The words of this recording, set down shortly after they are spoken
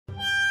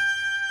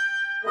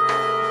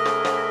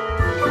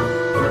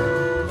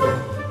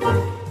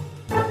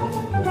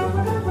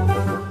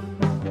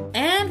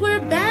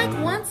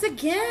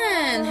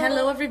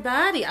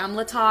everybody. I'm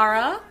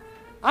Latara.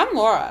 I'm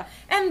Laura.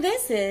 And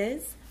this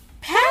is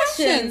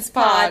Passions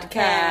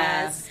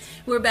Podcast.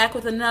 We're back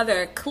with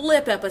another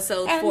clip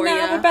episode for you. And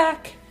now we're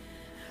back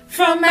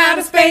from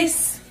outer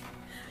space.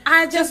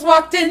 I just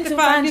walked in to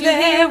find you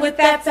there with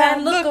that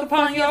sad look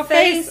upon your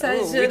face.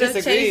 I should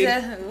have changed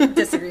that. We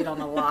disagreed on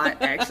a lot,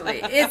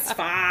 actually. It's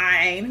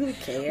fine. Who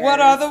cares?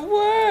 What are the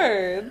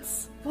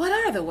words? What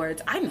are the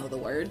words? I know the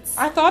words.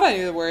 I thought I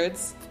knew the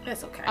words.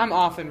 It's okay. I'm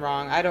often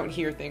wrong. I don't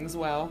hear things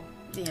well.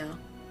 Yeah.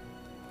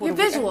 You're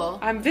visual.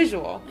 I'm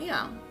visual.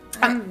 Yeah.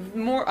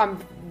 I'm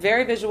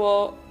very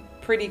visual,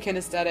 pretty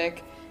kinesthetic,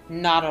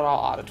 not at all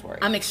auditory.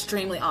 I'm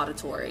extremely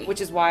auditory.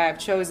 Which is why I've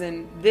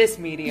chosen this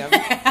medium.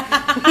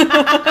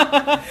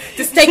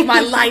 To stake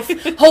my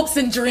life, hopes,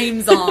 and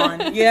dreams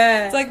on.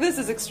 Yeah. It's like, this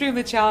is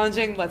extremely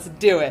challenging. Let's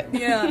do it.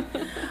 Yeah.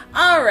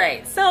 All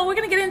right. So we're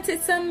going to get into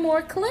some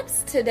more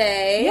clips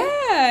today.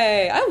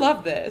 Yay. I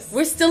love this.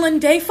 We're still in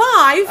day 5.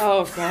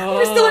 Oh, God.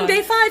 We're still in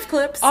day 5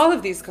 clips. All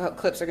of these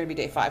clips are going to be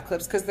day 5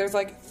 clips because there's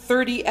like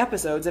 30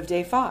 episodes of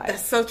day 5.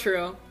 That's so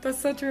true. That's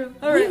so true.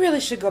 All We right. really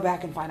should go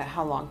back and find out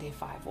how long day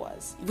 5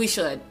 was. We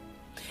should.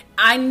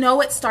 I know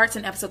it starts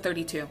in episode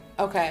 32.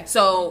 Okay.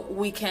 So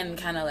we can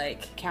kind of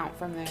like count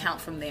from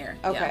there.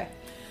 Yeah. Okay.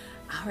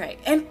 All right.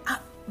 And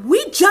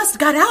we just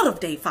got out of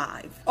day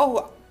 5.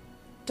 Oh,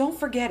 don't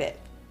forget it.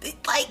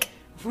 Like,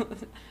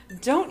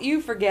 don't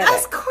you forget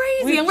that's it.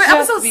 crazy. And we're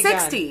episode begun.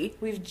 60.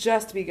 We've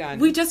just begun.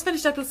 We just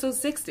finished episode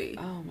 60.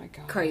 Oh my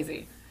God.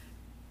 Crazy.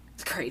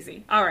 It's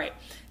crazy. All right.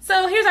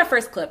 So here's our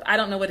first clip. I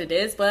don't know what it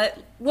is, but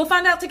we'll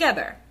find out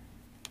together.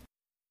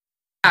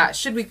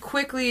 Should we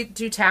quickly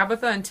do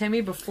Tabitha and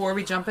Timmy before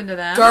we jump into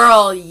them?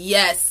 Girl,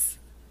 yes.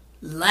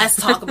 Let's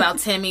talk about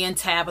Timmy and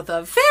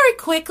Tabitha very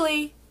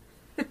quickly.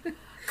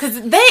 Because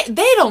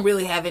they don't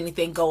really have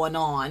anything going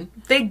on.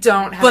 They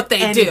don't have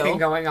anything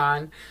going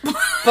on.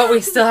 But we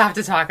still have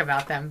to talk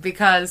about them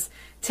because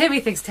Timmy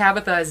thinks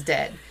Tabitha is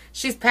dead.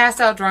 She's passed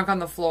out drunk on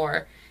the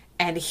floor.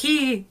 And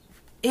he,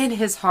 in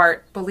his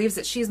heart, believes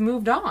that she's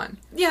moved on.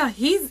 Yeah,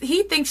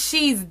 he thinks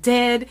she's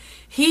dead.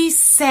 He's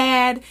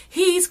sad.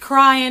 He's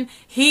crying.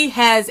 He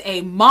has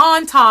a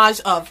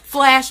montage of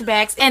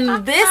flashbacks.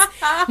 And this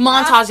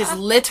montage is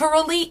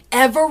literally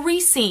every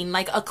scene,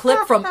 like a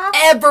clip from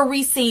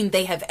every scene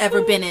they have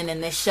ever been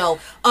in this show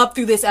up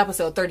through this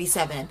episode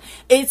 37.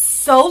 It's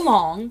so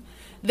long.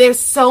 There's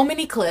so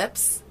many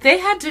clips. They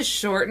had to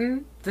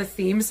shorten the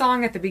theme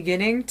song at the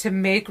beginning to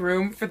make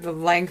room for the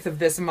length of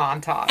this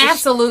montage.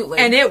 Absolutely.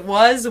 And it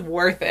was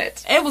worth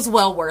it. It was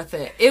well worth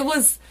it. It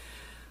was...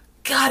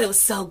 God, it was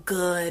so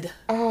good.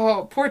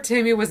 Oh, poor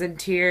Timmy was in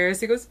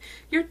tears. He goes,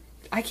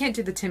 I can't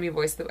do the Timmy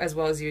voice as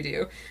well as you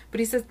do. But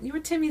he says, you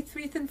were Timmy's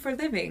reason for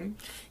living.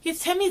 You're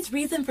Timmy's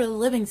reason for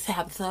living,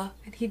 Tabitha.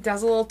 And he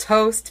does a little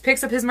toast,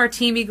 picks up his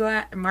martini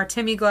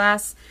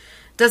glass,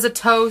 does a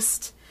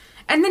toast,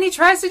 and then he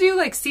tries to do,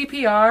 like,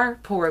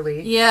 CPR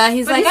poorly. Yeah,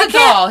 he's but like, he's a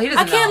doll. He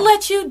doesn't I can't know.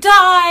 let you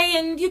die,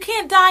 and you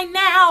can't die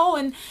now.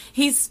 And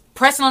he's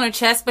pressing on her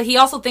chest, but he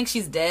also thinks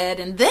she's dead.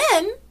 And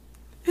then,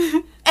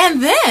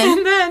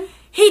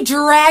 he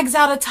drags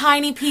out a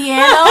tiny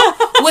piano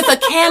with a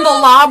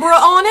candelabra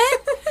on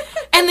it.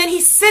 And then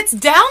he sits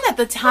down at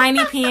the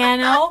tiny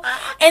piano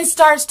and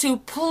starts to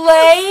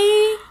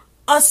play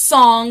a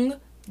song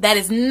that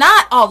is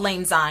not Auld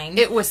Lang Syne.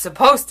 It was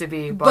supposed to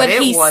be, but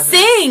it he wasn't.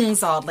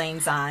 sings Auld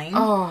Lang Syne.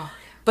 Oh.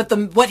 But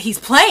what he's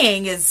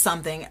playing is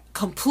something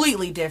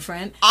completely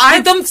different.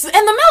 And the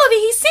melody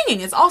he's singing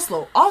is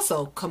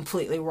also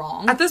completely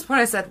wrong. At this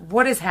point I said,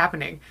 what is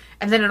happening?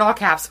 And then in all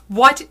caps,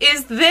 what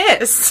is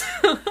this?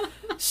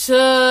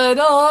 Should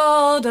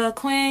old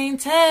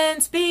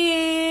acquaintance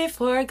be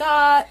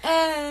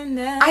forgotten?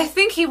 I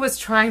think he was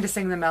trying to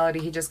sing the melody,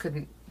 he just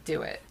couldn't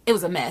do it. It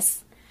was a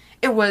mess.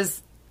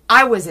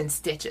 I was in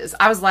stitches.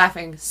 I was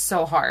laughing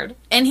so hard.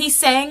 And he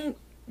sang,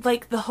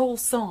 like, the whole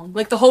song.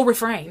 Like, the whole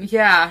refrain.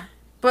 Yeah.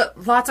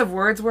 But lots of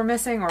words were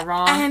missing or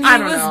wrong. And I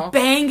don't he was know.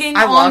 banging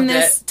on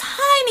this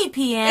tiny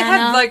piano. It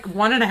had, like,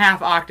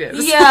 1.5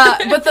 octaves. Yeah,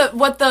 but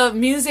what the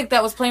music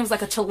that was playing was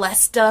like a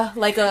celesta,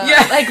 like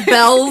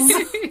bells.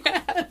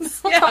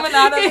 Yes. Coming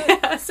out of it.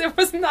 Yes, it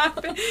was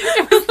not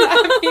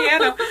a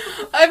piano.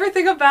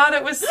 Everything about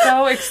it was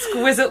so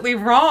exquisitely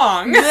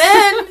wrong.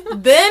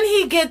 Then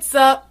he gets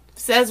up,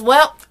 says,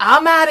 well,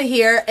 I'm out of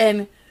here,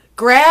 and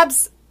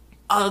grabs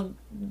a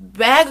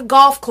bag of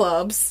golf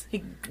clubs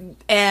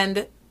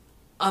and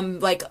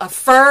like a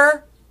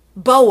fur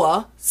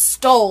boa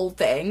stole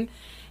thing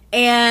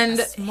and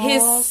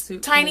his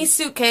tiny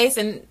suitcase,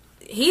 and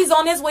he's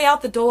on his way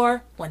out the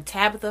door when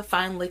Tabitha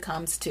finally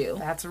comes to.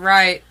 That's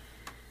right.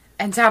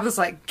 And Tabitha's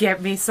like, get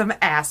me some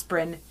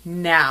aspirin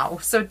now.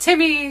 So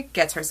Timmy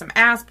gets her some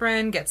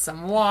aspirin, gets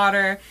some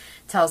water,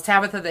 tells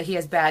Tabitha that he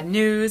has bad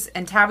news,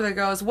 and Tabitha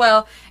goes,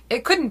 well,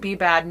 it couldn't be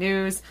bad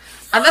news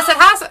unless it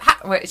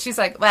has... she's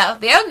like, well,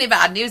 the only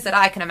bad news that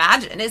I can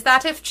imagine is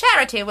that if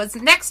Charity was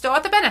next door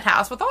at the Bennett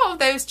house with all of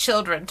those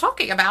children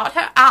talking about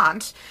her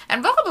aunt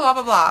and blah, blah, blah,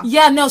 blah, blah.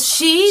 Yeah, no,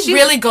 she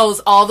really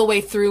goes all the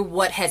way through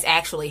what has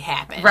actually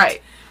happened.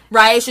 Right.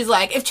 right? She's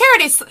like, if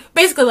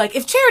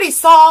Charity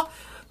saw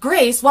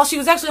Grace while she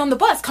was actually on the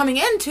bus coming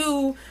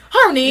into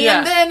Harmony,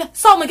 and then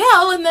saw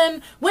Miguel, and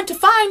then went to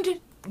find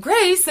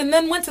Grace, and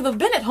then went to the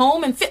Bennett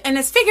home and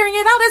is figuring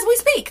it out as we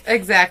speak.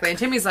 Exactly. And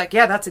Timmy's like,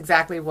 yeah, that's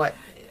exactly what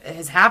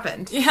has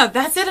happened. Yeah,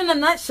 that's it in a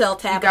nutshell,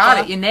 Tabitha. You got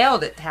it. You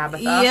nailed it,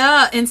 Tabitha.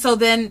 Yeah, and so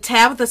then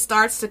Tabitha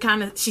starts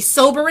to she's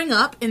sobering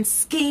up and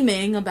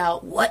scheming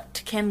about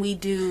what can we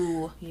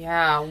do?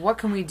 Yeah, what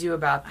can we do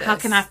about this? How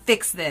can I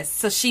fix this?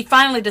 So she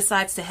finally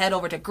decides to head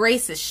over to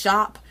Grace's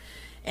shop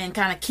and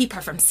kind of keep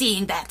her from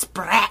seeing that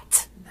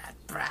brat.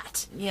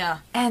 Yeah.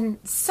 And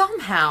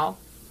somehow,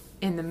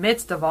 in the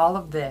midst of all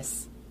of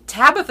this,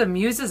 Tabitha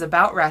muses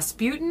about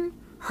Rasputin,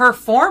 her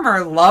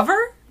former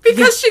lover,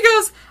 because she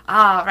goes,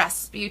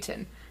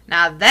 Rasputin.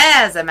 Now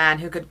there's a man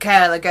who could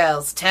curl a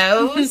girl's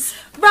toes.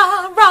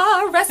 Rah,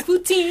 rah,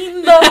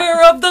 Rasputin,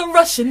 lover of the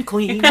Russian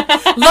queen,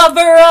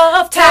 lover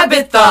of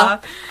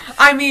Tabitha.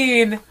 I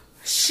mean,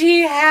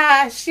 she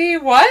had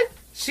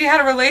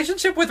a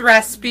relationship with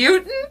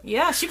Rasputin?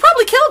 Yeah, she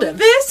probably killed him.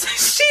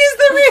 She's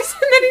the reason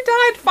that he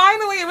died.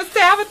 Finally, it was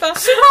Tabitha.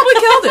 She probably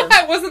killed him.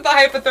 It wasn't the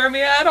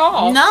hypothermia at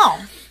all. No.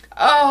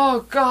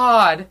 Oh,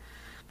 God.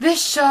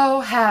 This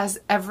show has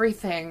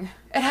everything.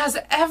 It has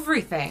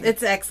everything.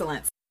 It's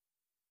excellent.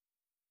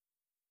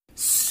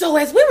 So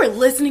as we were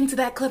listening to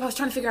that clip, I was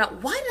trying to figure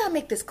out, why did I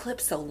make this clip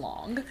so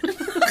long? And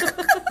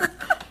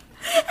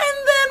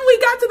then we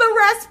got to the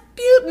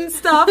Rasputin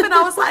stuff, and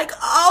I was like,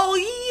 oh,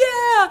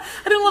 yeah.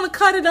 I didn't want to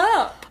cut it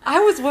up. I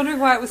was wondering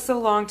why it was so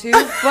long, too.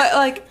 But,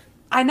 like,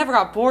 I never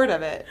got bored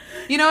of it.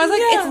 You know, it's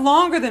like, it's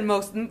longer than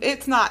most.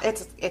 It's not,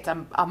 it's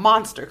a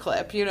monster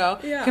clip, you know,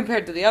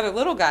 compared to the other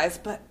little guys.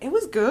 But it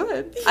was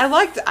good. I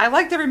liked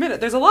every minute.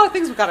 There's a lot of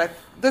things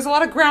there's a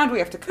lot of ground we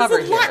have to cover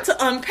here. There's a lot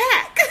to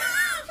unpack.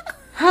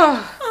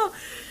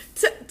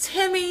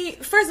 Timmy,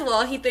 first of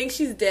all, he thinks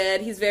she's dead.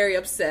 He's very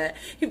upset.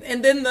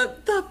 And then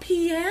the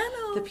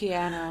piano. The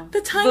piano.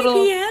 The tiny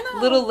piano.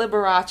 Little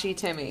Liberace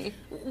Timmy.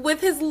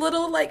 With his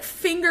little, like,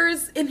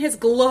 fingers in his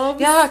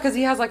gloves. Yeah, because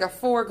he has, like, a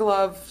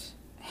 4-gloved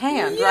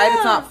hand, right?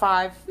 It's not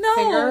 5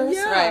 fingers.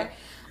 Yeah. Right.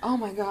 Oh,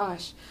 my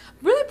gosh.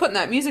 Really putting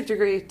that music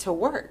degree to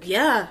work.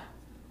 Yeah.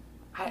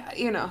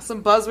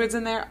 Some buzzwords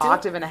in there.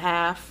 Octave and a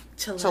half.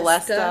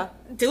 Celesta.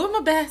 Doing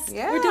my best.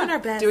 Yeah. We're doing our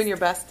best. Doing your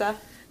best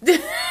stuff.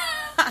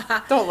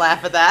 Don't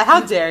laugh at that.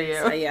 How dare you?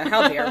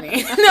 How dare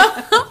me?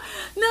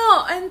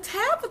 No, and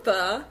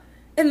Tabitha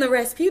and the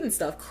Rasputin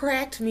stuff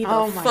cracked me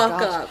the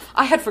fuck up.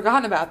 I had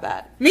forgotten about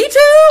that. Me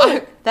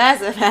too!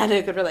 That's a man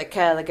who could really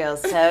curl a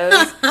girl's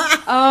toes.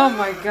 Oh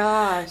my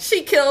gosh.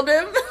 She killed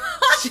him.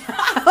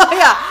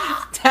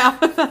 Yeah.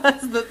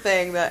 Tabitha's the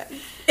thing that...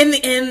 In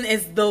the end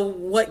is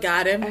what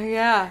got him.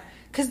 Yeah.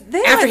 Because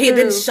after he had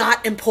been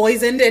shot and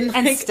poisoned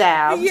and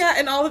stabbed. Yeah,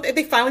 and all of it,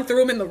 they finally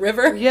threw him in the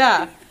river.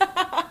 Yeah.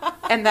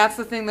 And that's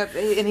the thing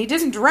and he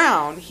didn't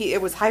drown.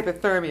 It was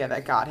hypothermia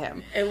that got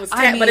him. It was,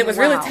 but it was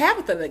really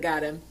Tabitha that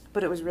got him.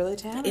 But it was really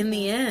Tabitha. In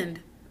the end.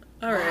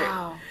 All right.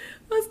 Wow.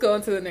 Let's go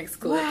on to the next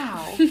clip.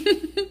 Wow.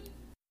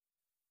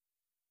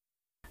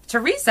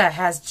 Teresa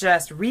has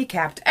just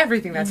recapped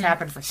everything that's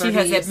happened for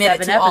 37 She has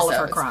admitted to all of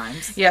her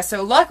crimes. Yeah,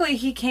 so luckily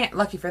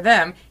lucky for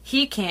them,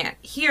 he can't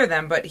hear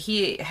them, but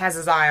he has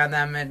his eye on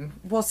them, and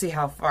we'll see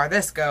how far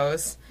this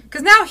goes.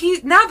 Because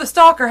now the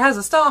stalker has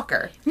a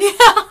stalker. Yeah,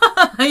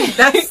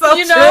 that's so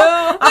true.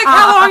 Like,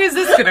 how long is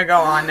this going to go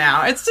on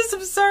now? It's just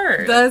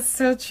absurd. That's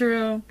so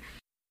true.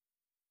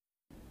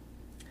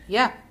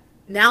 Yeah.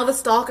 Now the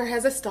stalker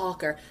has a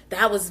stalker.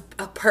 That was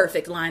a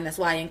perfect line. That's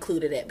why I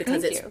included it.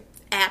 Because it's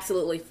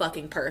absolutely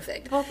fucking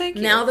perfect. Well, thank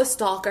you. Now the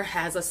stalker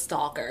has a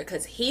stalker.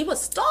 Because he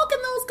was stalking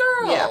those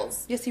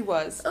girls. Yeah. Yes, he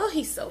was. Oh,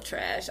 he's so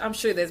trash. I'm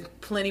sure there's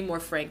plenty more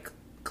Frank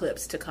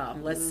clips to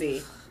come. Let's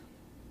see.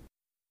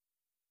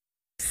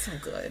 So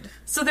good.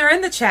 So they're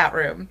in the chat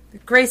room.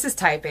 Grace is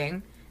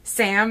typing.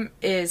 Sam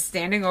is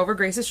standing over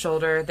Grace's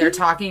shoulder. They're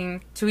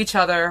talking to each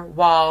other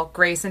while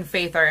Grace and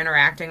Faith are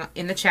interacting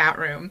in the chat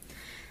room.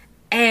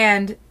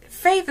 And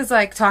Faith is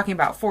like talking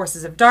about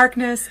forces of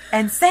darkness.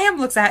 And Sam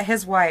looks at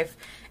his wife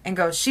and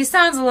goes, "She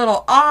sounds a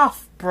little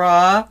off,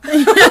 bruh."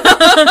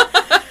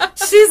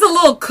 She's a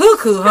little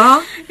cuckoo,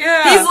 huh?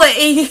 Yeah. He's like,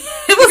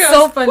 it was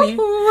so funny.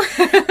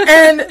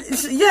 And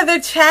yeah, they're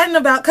chatting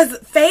about, because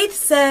Faith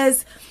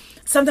says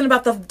something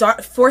about the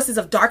forces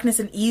of darkness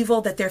and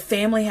evil that their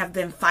family have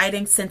been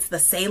fighting since the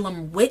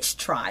Salem witch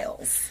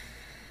trials.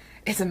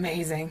 It's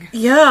amazing.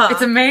 Yeah.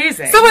 It's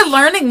amazing. So we're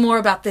learning more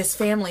about this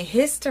family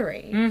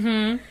history.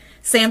 Mm-hmm.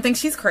 Sam thinks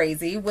she's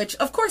crazy, which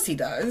of course he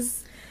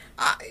does.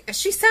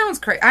 She sounds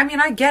crazy. I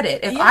mean, I get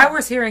it. If I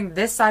was hearing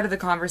this side of the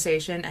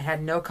conversation and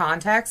had no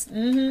context,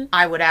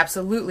 I would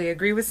absolutely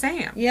agree with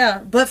Sam. Yeah.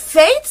 But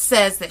Faith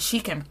says that she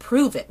can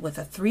prove it with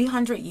a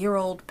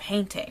 300-year-old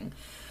painting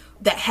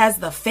that has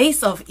the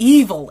face of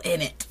evil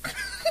in it.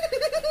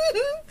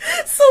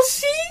 So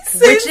she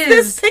sends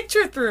this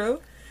picture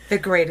through. The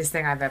greatest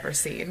thing I've ever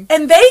seen.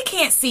 And they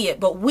can't see it,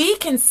 but we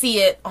can see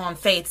it on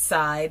Faith's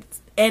side.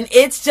 And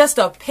it's just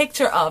a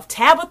picture of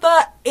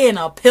Tabitha in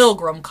a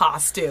pilgrim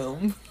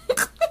costume.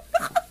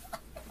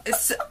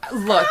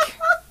 Look,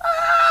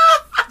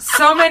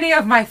 So many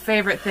of my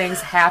favorite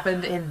things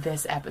happened in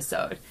this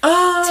episode.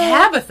 Oh.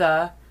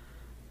 Tabitha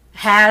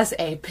has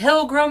a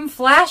pilgrim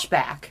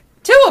flashback.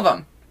 2 of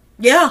them.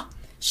 Yeah.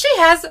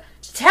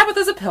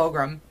 Tabitha's a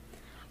pilgrim.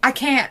 I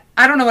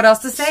don't know what else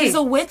to say. She's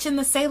a witch in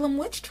the Salem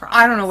witch trial.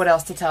 I don't know what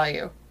else to tell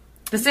you.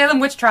 The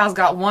Salem witch trials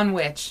got 1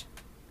 witch.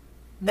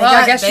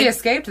 I guess she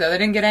escaped, though. They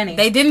didn't get any.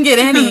 They didn't get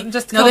any.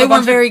 No, they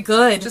weren't very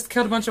good. Just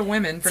killed a bunch of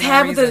women for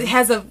Tabitha no reason.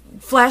 has a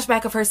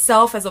flashback of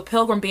herself as a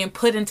pilgrim being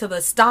put into the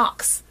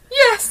stocks.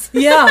 Yes.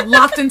 Yeah,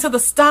 locked into the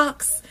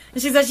stocks.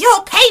 And she says,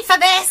 "You'll pay for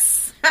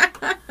this."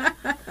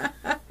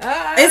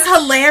 It's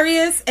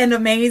hilarious and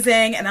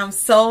amazing, and I'm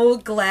so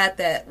glad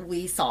that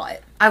we saw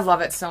it. I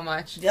love it so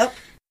much. Yep.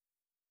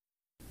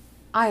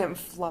 I am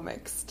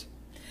flummoxed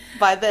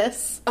by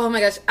this. Oh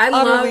my gosh,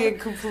 Utterly and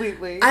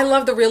completely. I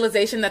love the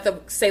realization that the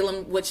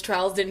Salem witch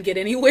trials didn't get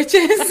any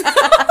witches.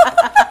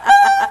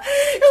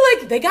 You're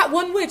like, they got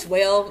 1 witch.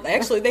 Well,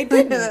 actually, they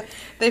didn't.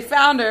 They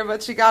found her,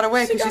 but she got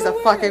away because she's a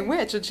away. fucking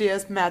witch and she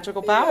has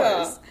magical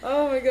powers. Yeah.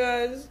 Oh my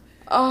gosh.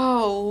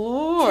 Oh,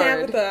 Lord.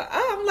 Tabitha.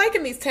 Oh, I'm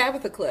liking these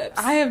Tabitha clips.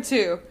 I am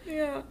too.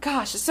 Yeah.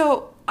 Gosh,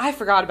 so I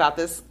forgot about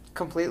this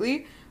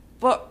completely,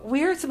 but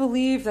we're to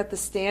believe that the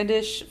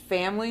Standish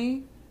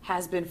family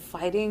has been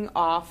fighting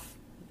off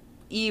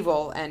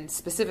evil, and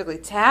specifically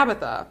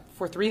Tabitha,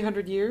 for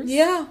 300 years?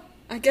 Yeah,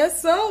 I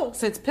guess so.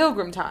 Since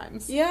Pilgrim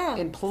times. Yeah.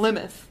 In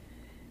Plymouth.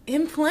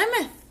 In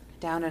Plymouth.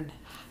 Down in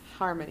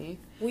Harmony.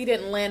 We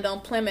didn't land on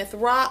Plymouth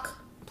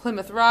Rock.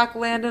 Plymouth Rock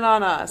landed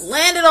on us.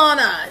 Landed on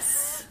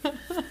us.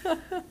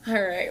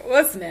 All right,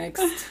 what's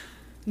next?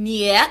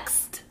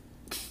 Next.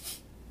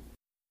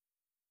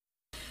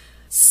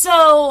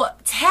 So,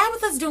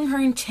 Tabitha's doing her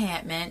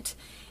enchantment,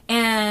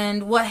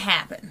 and what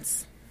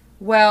happens?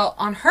 Well,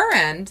 on her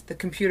end, the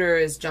computer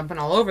is jumping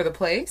all over the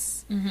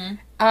place. Mm-hmm.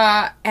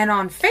 And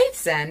on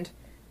Faith's end,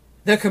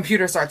 the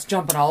computer starts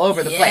jumping all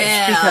over the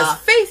place. Because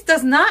Faith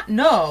does not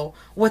know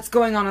what's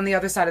going on the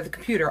other side of the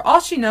computer. All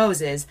she knows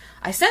is,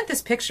 I sent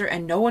this picture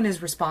and no one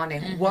is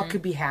responding. Mm-hmm. What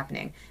could be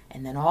happening?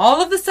 And then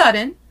all of a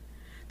sudden,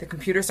 the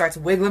computer starts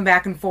wiggling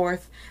back and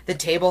forth. The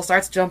table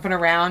starts jumping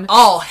around.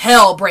 All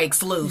hell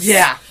breaks loose.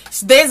 Yeah.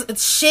 There's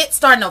shit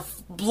starting to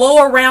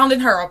blow around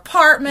in her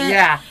apartment.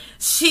 Yeah.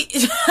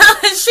 She's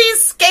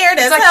scared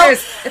as hell.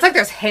 It's like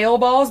there's hail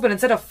balls, but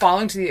instead of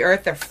falling to the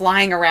earth, they're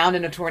flying around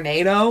in a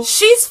tornado.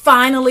 She's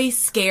finally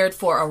scared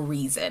for a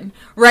reason,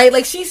 right?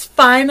 Like, she's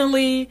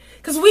finally...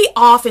 Because we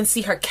often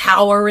see her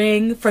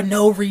cowering for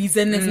no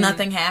reason. There's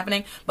nothing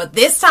happening. But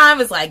this time,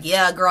 it's like,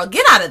 yeah, girl,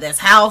 get out of this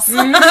house.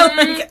 Like,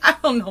 I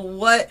don't know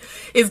what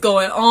is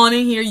going on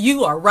in here.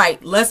 You are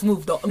right. Let's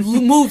move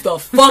the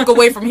fuck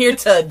away from here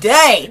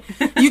today.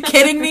 You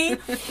kidding me?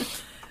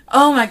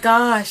 Oh my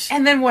gosh.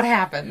 And then what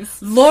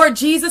happens? Lord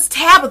Jesus,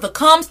 Tabitha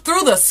comes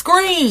through the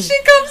screen.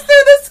 She comes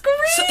through the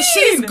screen.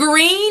 She's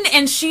green,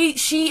 and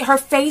her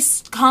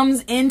face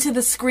comes into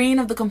the screen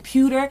of the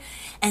computer,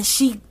 and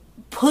she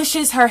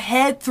pushes her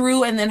head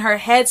through, and then her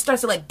head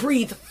starts to like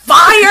breathe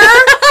fire.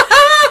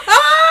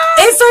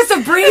 It starts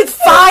to breathe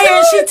fire,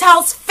 and she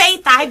tells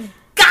Faith, "I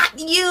got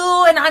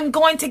you, and I'm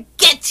going to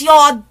get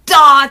your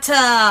daughter."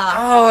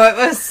 Oh, it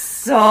was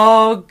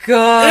so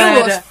good.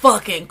 It was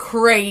fucking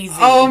crazy.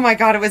 Oh my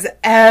god, it was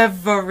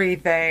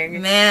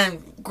everything.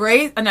 Man,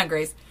 not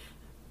Grace.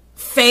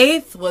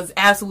 Faith was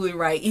absolutely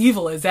right.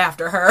 Evil is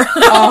after her.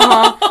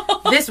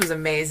 This was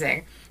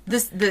amazing.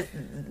 The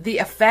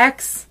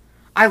effects,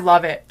 I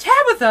love it.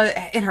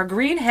 Tabitha, in her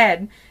green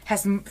head,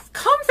 has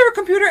come through a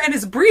computer and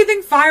is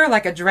breathing fire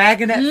like a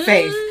dragon at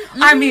Faith.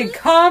 I mean,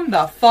 come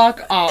the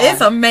fuck on. It's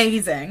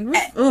amazing.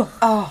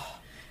 Oh,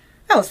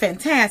 that was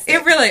fantastic.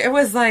 It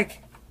was like,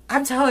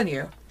 I'm telling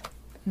you,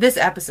 this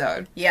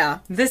episode. Yeah.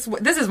 This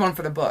is one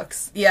for the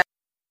books. Yeah.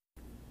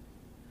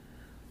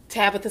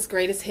 Tabitha's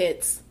greatest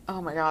hits.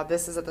 Oh my god,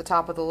 this is at the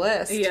top of the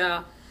list.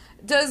 Yeah.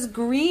 Does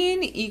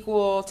green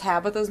equal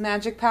Tabitha's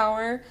magic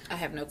power? I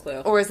have no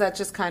clue. Or is that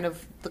just kind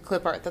of the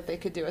clip art that they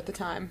could do at the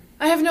time?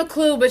 I have no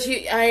clue, but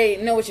I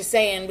know what you're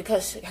saying,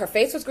 because her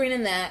face was green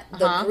in that.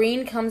 The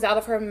green comes out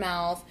of her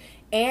mouth,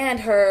 and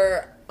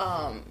her,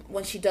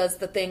 when she does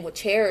the thing with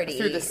Charity.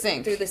 Through the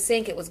sink. Through the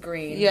sink, it was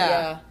green.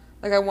 Yeah.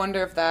 Like, I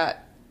wonder if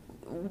that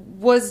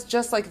was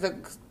just like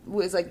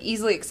was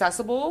easily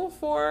accessible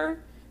for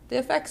the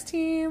effects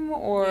team,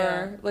 or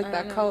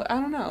that color. I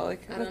don't know.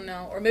 I don't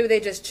know. Or maybe they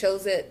just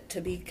chose it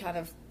to be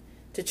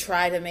to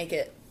try to make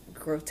it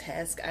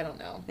grotesque. I don't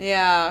know.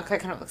 Yeah,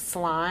 kind of like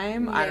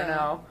slime. Yeah,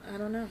 I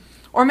don't know.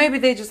 Or maybe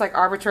they just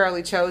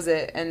arbitrarily chose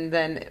it, and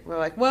then we're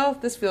like, well,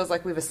 this feels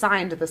like we've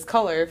assigned this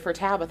color for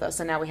Tabitha,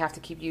 so now we have to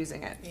keep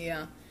using it.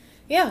 Yeah.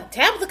 Yeah,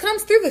 Tabitha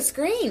comes through the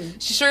screen.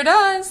 She sure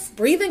does.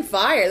 Breathing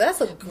fire.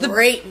 That's a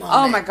great moment.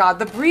 Oh my god,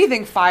 the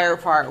breathing fire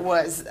part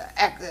was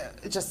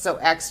just so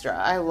extra.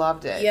 I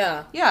loved it.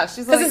 Yeah. Yeah,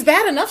 she's because it's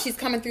bad enough she's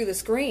coming through the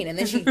screen, and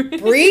then she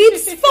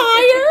breathes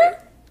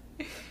fire.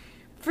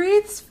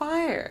 Breathes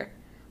fire.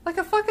 Like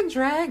a fucking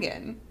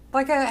dragon.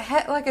 Like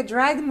a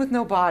dragon with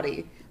no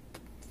body.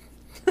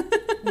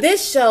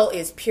 This show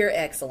is pure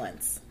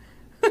excellence.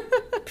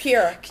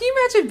 Pure. Can you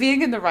imagine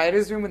being in the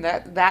writer's room when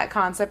that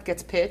concept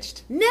gets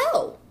pitched?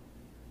 No.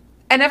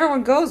 And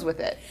everyone goes with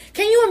it.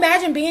 Can you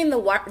imagine being the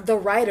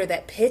writer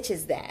that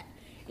pitches that?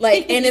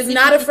 Like, and is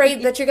not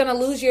afraid that you're going to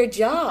lose your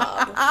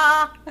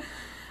job.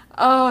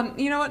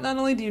 You know what? Not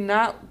only do you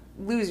not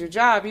lose your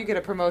job, you get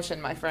a promotion,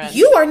 my friend.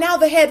 You are now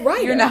the head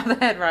writer. You're now the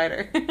head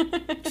writer.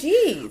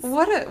 Jeez.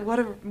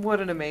 What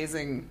an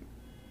amazing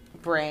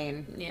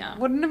brain. Yeah.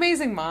 What an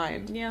amazing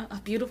mind. Yeah,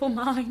 a beautiful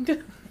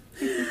mind.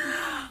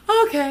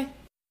 Okay.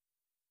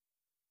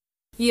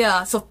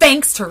 Yeah, so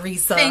thanks,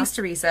 Teresa. Thanks,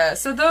 Teresa.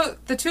 So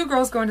the two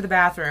girls go into the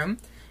bathroom,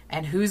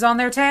 and who's on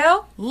their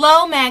tail?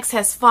 Lomax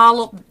has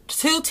followed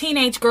 2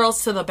 teenage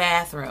girls to the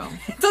bathroom.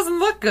 It doesn't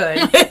look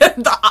good.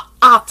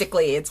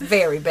 Optically, it's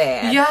very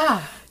bad.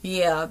 Yeah.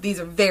 Yeah, these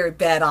are very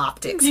bad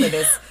optics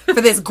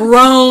for this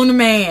grown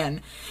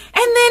man.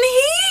 And then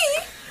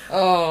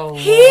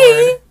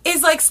he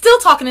is like still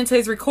talking into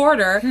his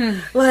recorder,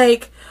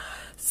 like,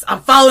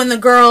 I'm following the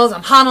girls,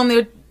 I'm hot on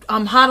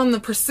the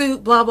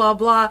pursuit, blah blah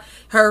blah.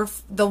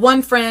 The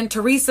one friend,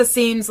 Teresa,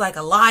 seems like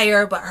a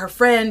liar, but her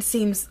friend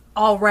seems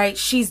all right.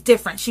 She's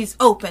different. She's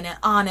open and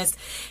honest.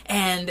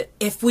 And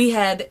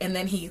and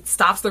then he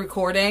stops the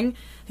recording.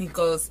 He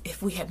goes,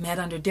 if we had met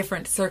under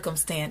different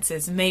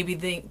circumstances, maybe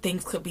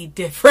things could be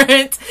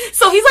different.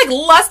 So he's like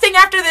lusting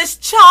after this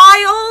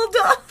child.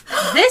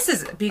 This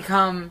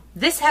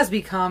has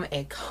become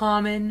a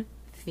common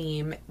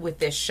theme with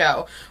this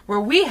show, where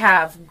we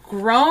have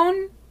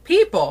grown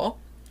people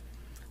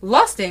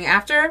lusting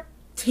after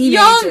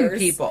Teenagers. young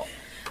people.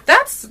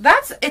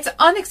 It's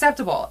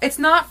unacceptable. It's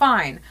not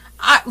fine.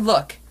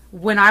 Look,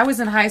 when I was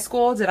in high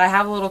school, did I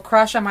have a little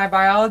crush on my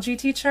biology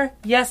teacher?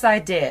 Yes, I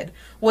did.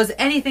 Was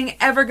anything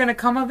ever going to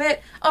come of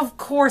it? Of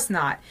course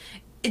not.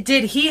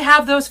 Did he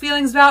have those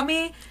feelings about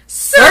me?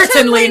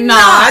 Certainly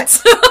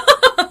not.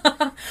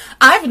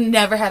 I've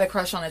never had a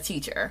crush on a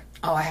teacher.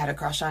 Oh, I had a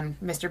crush on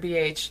Mr.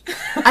 BH.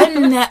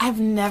 I've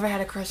never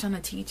had a crush on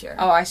a teacher.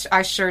 Oh,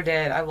 I sure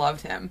did. I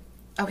loved him.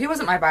 Oh, he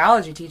wasn't my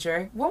biology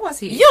teacher. What was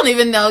he? You don't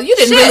even know. You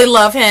didn't really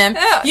love him.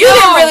 Yeah, you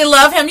didn't really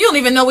love him. You don't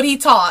even know what he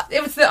taught.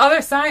 It was the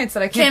other science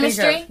that I can't think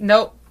Chemistry? of.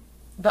 Nope.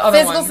 The other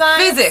Physical one.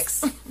 science?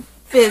 Physics.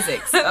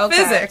 Physics. Okay.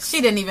 Physics.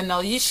 She didn't even know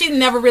you. She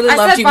never really I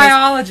loved said you.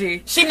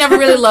 biology. She never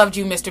really loved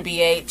you, Mr.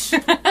 BH.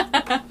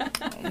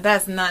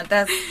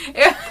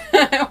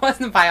 It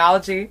wasn't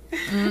biology.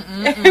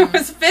 It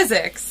was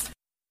physics.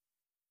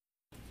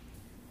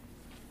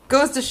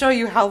 Goes to show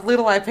you how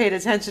little I paid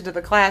attention to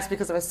the class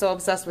because I was so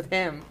obsessed with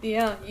him.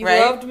 Yeah, you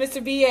Right? loved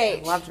Mr. BH.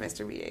 I loved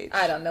Mr. BH.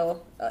 I don't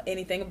know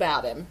anything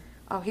about him.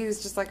 Oh, he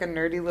was just like a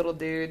nerdy little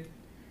dude.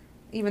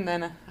 Even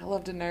then, I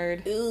loved a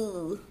nerd.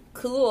 Ooh,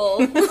 cool.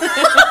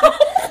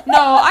 No,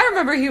 I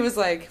remember he was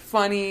like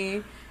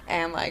funny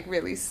and like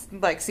really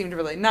like seemed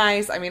really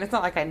nice. I mean, it's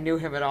not like I knew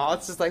him at all.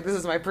 It's just like this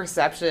is my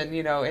perception,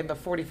 in the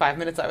 45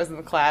 minutes I was in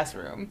the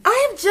classroom.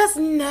 I have just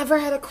never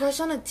had a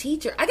crush on a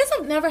teacher. I guess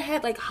I've never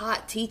had like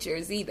hot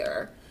teachers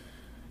either.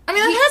 I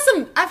mean,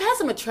 I've had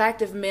some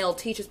attractive male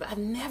teachers, but I've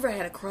never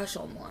had a crush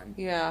on one.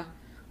 Yeah.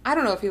 I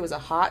don't know if he was a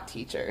hot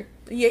teacher.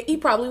 Yeah, he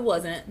probably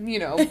wasn't.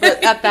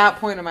 But at that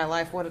point in my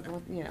life,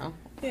 Yeah.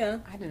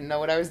 I didn't know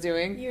what I was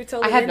doing. You were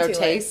totally I had no into it.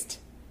 taste.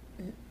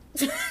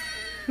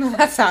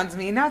 That sounds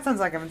mean. Now it sounds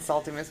like I'm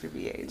insulting Mr.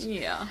 BH.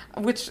 Yeah.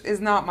 Which is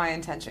not my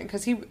intention,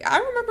 because I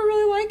remember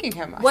really liking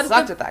him. I What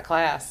sucked at that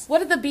class.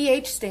 What did the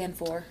BH stand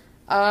for?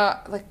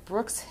 Like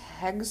Brooks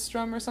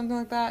Hegstrom or something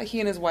like that.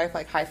 He and his wife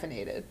like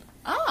hyphenated.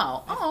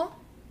 Oh.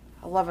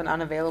 I love an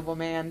unavailable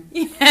man.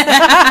 Even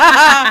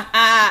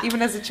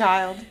as a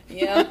child.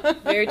 Yeah,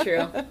 very true.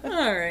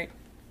 All right.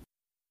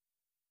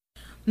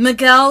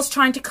 Miguel's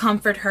trying to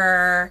comfort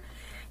her.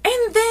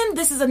 And then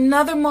this is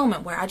another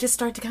moment where I just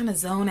start to kind of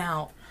zone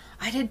out.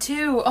 I did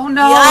too. Oh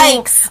no.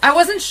 Yikes. I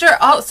wasn't sure.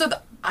 Oh, so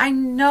I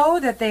know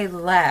that they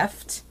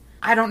left.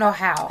 I don't know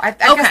how. I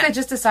guess they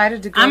just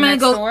decided to go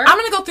next door. I'm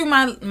going to go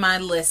through my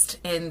list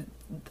and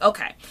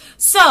okay.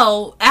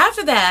 So,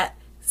 after that,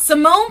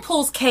 Simone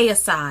pulls Kay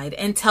aside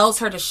and tells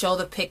her to show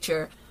the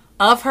picture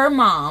of her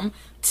mom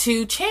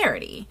to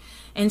Charity.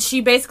 And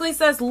she basically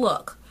says,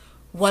 look,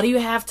 what do you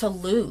have to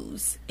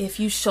lose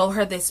if you show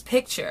her this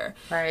picture?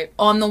 Right.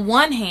 On the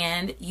one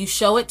hand, you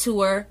show it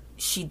to her,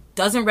 she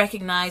doesn't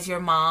recognize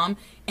your mom,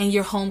 and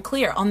you're home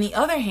clear. On the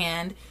other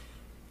hand,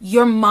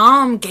 your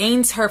mom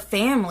gains her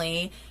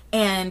family,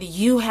 and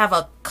you have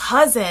a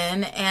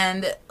cousin,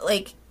 and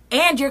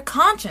your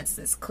conscience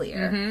is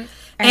clear. Mm-hmm.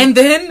 And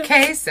then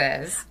Kay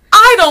says,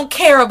 I don't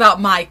care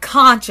about my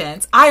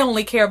conscience. I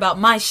only care about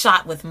my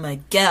shot with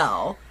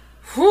Miguel.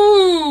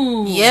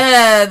 whoo.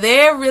 Yeah,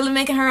 they're really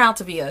making her out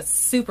to be a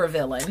super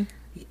villain.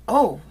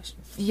 Oh,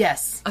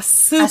 yes. A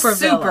super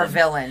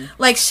villain.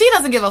 Like, she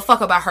doesn't give a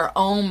fuck about her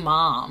own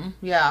mom.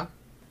 Yeah.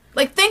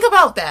 Like, think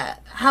about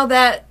that. How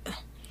that...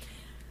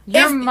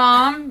 Your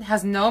mom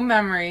has no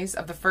memories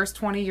of the first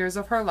 20 years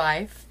of her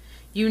life.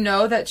 You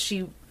know that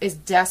she is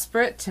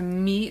desperate to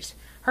meet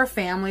her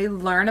family,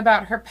 learn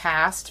about her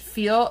past,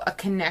 feel a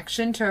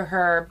connection to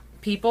her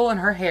people and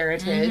her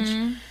heritage.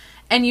 Mm-hmm.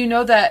 And you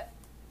know that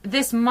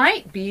this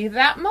might be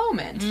that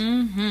moment.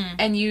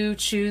 And you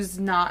choose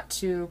not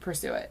to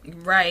pursue it.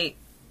 Right.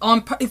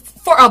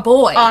 For a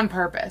boy. On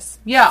purpose.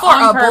 Yeah, For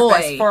on a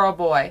purpose. boy. For a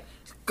boy.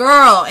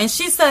 Girl. And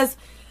she says,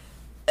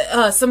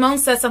 Simone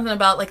says something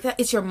about, like, that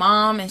it's your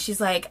mom. And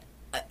she's like,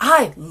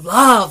 I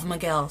love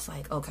Miguel. It's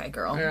like, okay,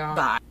 girl. Yeah.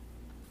 Bye.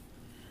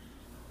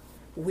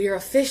 We're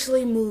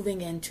officially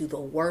moving into the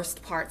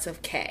worst parts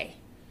of Kay.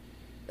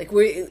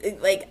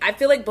 I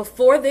feel like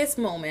before this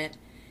moment,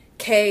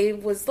 Kay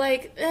was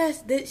like,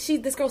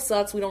 this girl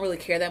sucks. We don't really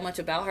care that much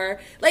about her.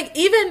 Like,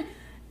 even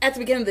at the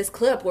beginning of this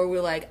clip where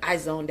we're like, I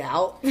zoned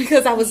out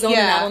because I was zoning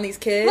out on these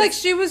kids. Like,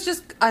 she was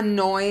just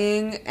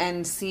annoying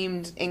and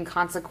seemed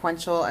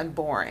inconsequential and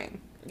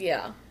boring.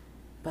 Yeah.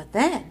 But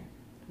then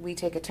we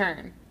take a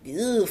turn.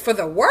 Ew, for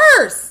the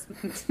worst.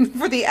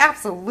 For the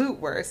absolute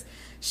worst.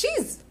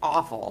 She's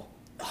awful.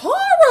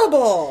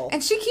 Horrible.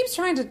 And she keeps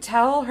trying to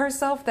tell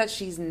herself that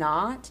she's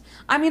not.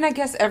 I mean, I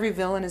guess every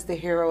villain is the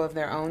hero of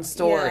their own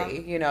story.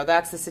 Yeah. You know,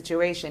 that's the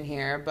situation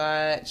here.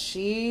 But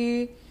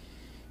she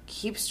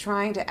keeps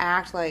trying to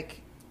act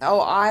like, oh,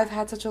 I've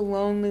had such a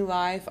lonely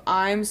life.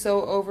 I'm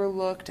so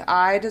overlooked.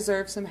 I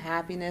deserve some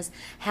happiness.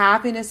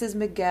 Happiness is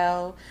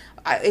Miguel.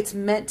 It's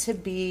meant to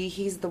be.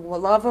 He's the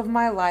love of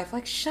my life.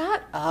 Like,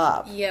 shut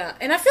up. Yeah.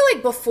 And I feel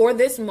like before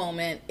this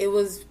moment, it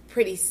was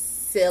pretty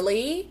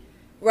silly.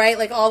 Right,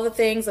 like all the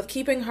things of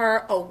keeping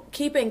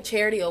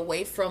Charity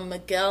away from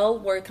Miguel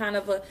were kind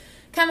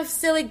of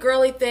silly,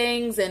 girly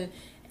things,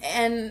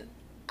 and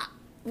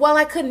while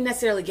I couldn't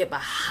necessarily get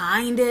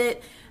behind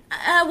it,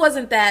 I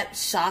wasn't that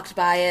shocked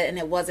by it, and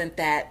it wasn't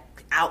that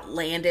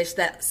outlandish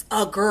that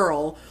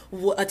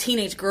a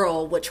teenage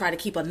girl would try to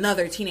keep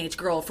another teenage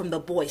girl from the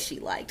boy she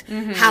liked.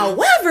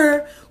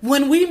 However,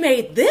 when we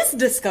made this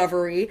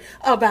discovery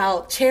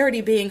about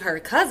Charity being her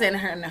cousin,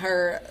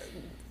 her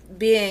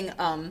being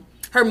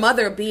her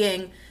mother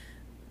being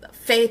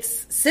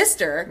Faith's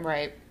sister.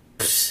 Right.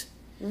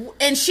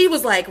 And she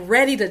was like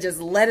ready to just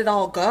let it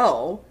all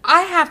go.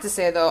 I have to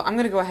say, though, I'm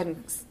going to go ahead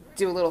and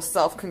do a little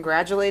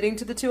self-congratulating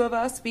to the two of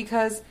us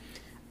because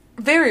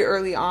very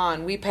early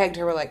on, we pegged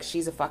her, we're like,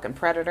 she's a fucking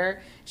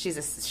predator.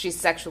 She's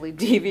sexually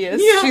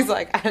devious. Yeah. She's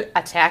like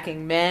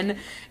attacking men.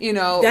 You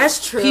know.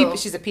 That's true.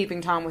 She's a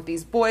peeping Tom with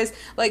these boys.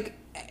 Like,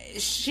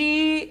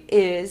 she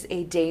is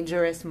a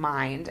dangerous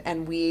mind,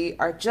 and we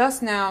are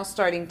just now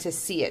starting to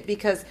see it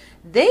because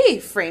they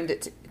framed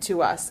it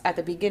to us at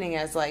the beginning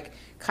as like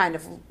kind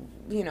of,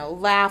 you know,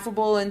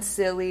 laughable and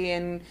silly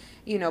and,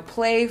 you know,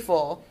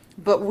 playful,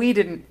 but we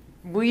didn't.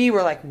 We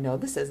were like, no,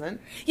 this isn't.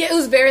 Yeah, it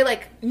was very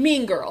like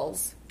Mean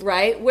Girls,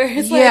 right? Where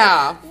it's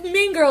like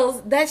Mean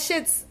Girls, that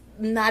shit's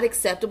not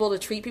acceptable to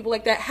treat people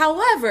like that.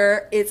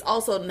 However, it's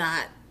also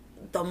not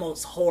the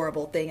most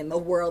horrible thing in the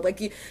world.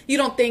 Like, you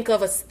don't think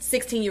of a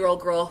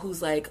 16-year-old girl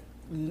who's like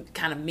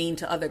kind of mean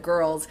to other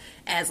girls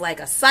as like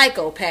a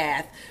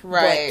psychopath.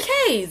 Right. But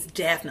Kay's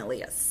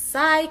definitely a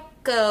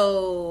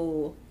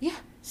psycho. Yeah.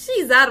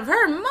 She's out of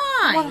her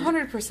mind.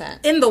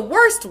 100%. In the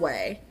worst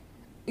way.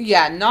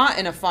 Yeah, not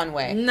in a fun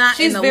way. Not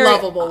She's in a very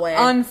lovable way.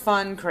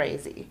 Unfun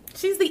crazy.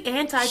 She's the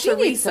anti-Teresa. She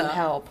needs some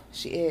help.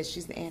 She is.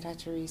 She's the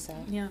anti-Teresa.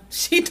 Yeah.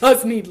 She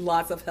does need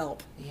lots of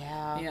help.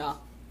 Yeah. Yeah.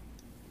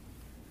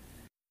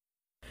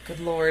 Good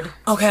Lord.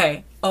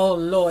 Okay. Oh,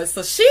 Lord.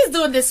 So she's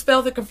doing this spell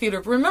with the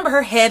computer. Remember,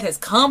 her head has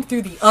come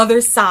through the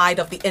other side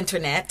of the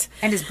internet.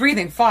 And is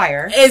breathing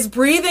fire. Is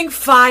breathing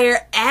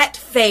fire at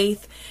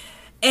Faith.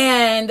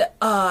 And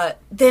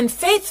then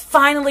Faith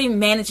finally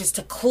manages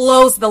to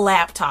close the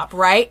laptop,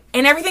 right?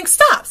 And everything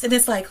stops. And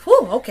it's like,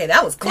 whew, okay,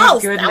 that was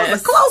close. That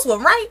was a close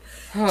one, right?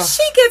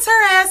 She gets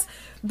her ass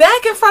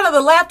back in front of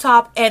the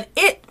laptop, and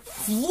it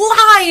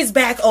flies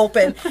back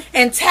open.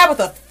 And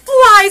Tabitha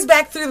flies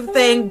back through the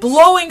thing,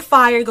 blowing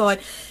fire, going,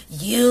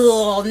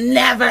 you'll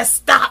never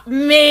stop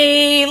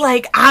me.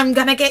 Like, I'm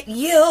gonna get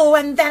you,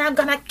 and then I'm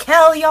gonna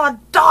kill your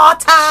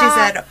daughter. She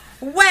said,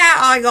 where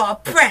are your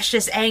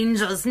precious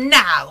angels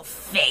now,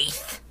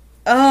 Faith?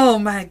 Oh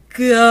my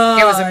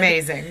God. It was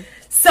amazing.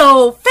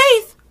 So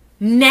Faith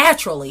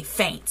naturally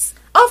faints.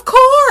 Of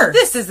course.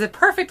 This is a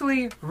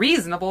perfectly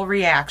reasonable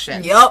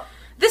reaction. Yup.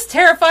 This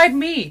terrified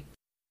me.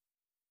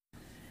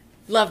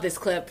 Love this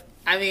clip.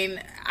 I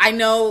mean, I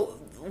know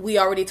we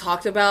already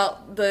talked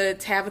about the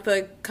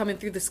Tabitha coming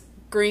through the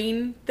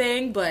screen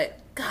thing, but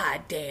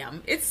god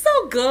damn, it's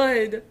so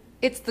good.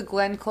 It's the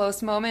Glenn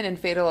Close moment in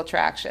Fatal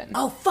Attraction.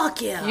 Oh,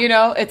 fuck yeah. You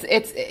know,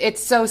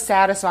 it's so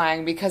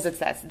satisfying because it's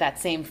that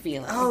same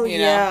feeling. Oh, you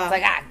know? yeah. It's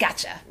like,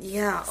 gotcha.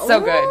 Yeah.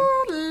 So good.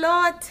 Oh,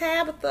 Lord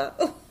Tabitha.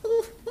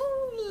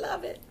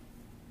 Love it.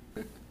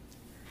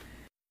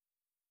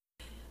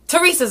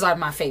 Teresa's are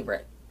my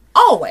favorite.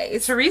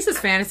 Always. Teresa's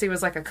fantasy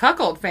was like a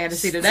cuckold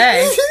fantasy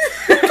today.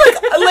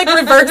 like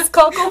reverse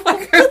cuckold.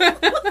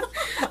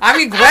 I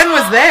mean, Glenn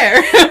was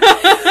there.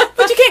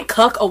 But you can't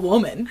cuck a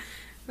woman.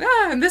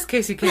 In this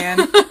case, you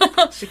can.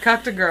 She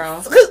cucked a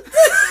girl.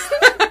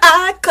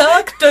 I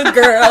cucked a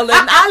girl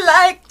and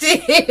I liked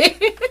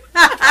it.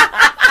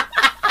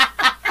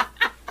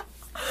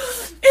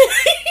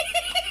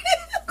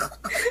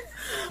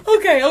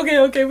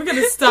 Okay. We're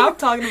gonna stop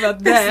talking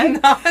about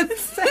that.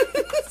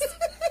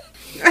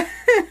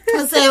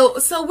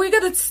 So we're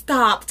gonna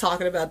stop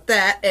talking about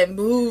that and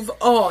move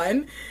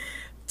on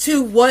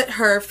to what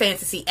her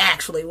fantasy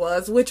actually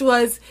was, which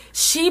was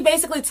she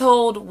basically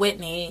told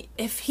Whitney,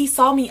 if he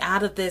saw me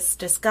out of this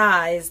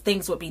disguise,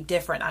 things would be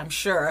different, I'm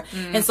sure.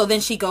 And so then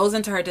she goes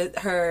into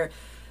her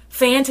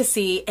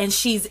fantasy, and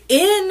she's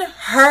in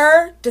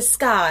her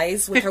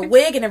disguise with her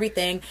wig and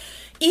everything.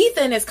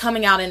 Ethan is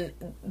coming out in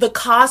the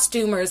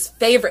costumer's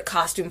favorite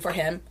costume for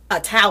him, a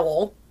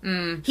towel.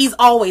 He's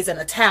always in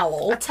a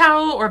towel. A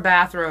towel or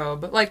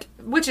bathrobe, like,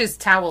 which is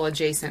towel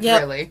adjacent,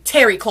 really.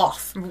 Terry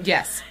cloth.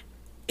 Yes.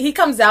 He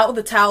comes out with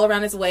a towel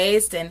around his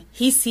waist, and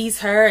he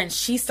sees her, and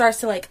she starts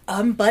to, like,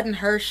 unbutton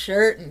her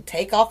shirt and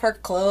take off her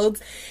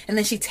clothes, and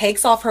then she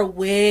takes off her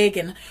wig,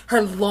 and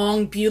her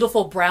long,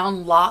 beautiful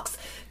brown locks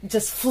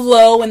just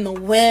flow in the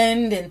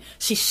wind, and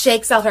she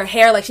shakes out her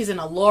hair like she's in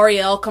a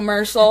L'Oreal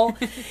commercial.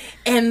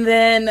 And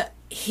then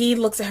he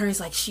looks at her and he's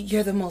like,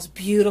 you're the most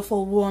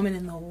beautiful woman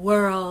in the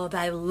world.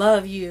 I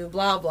love you,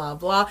 blah, blah,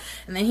 blah.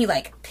 And then he,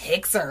 like,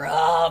 picks her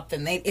up,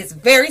 and it's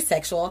very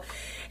sexual.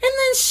 And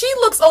then she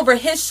looks over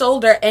his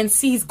shoulder and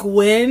sees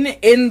Gwen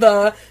in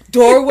the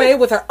doorway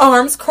with her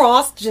arms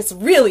crossed, just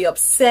really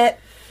upset,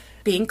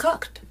 being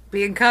cucked.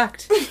 Being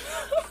cucked.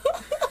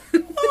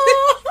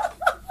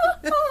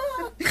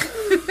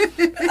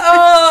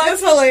 Oh,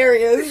 it's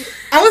hilarious.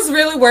 I was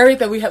really worried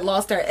that we had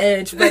lost our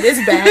edge, but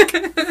it's back.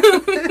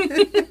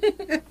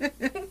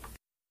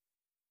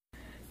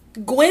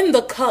 Gwen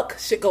the Cuck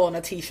should go on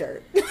a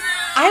t-shirt.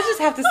 I just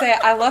have to say,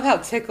 I love how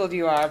tickled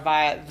you are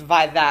by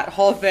that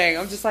whole thing.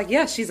 I'm just like,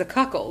 yeah, she's a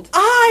cuckold.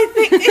 I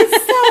think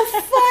it's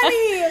so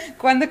funny.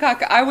 Gwen the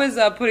Cuck. I was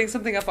putting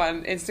something up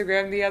on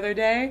Instagram the other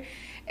day,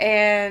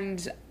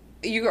 and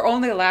you are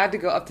only allowed to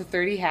go up to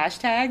 30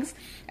 hashtags.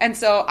 And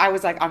so I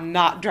was like, I'm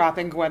not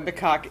dropping Gwen the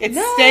Cuck. It's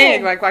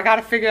staying. Like, I got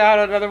to figure out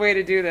another way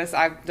to do this.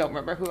 I don't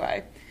remember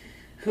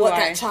What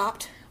got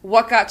chopped?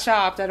 What got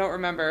chopped? I don't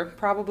remember.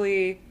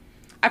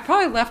 I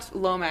probably left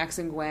Lomax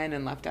and Gwen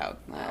and left out.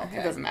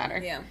 It doesn't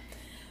matter.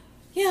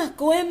 Yeah,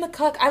 Gwen the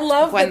Cuck. I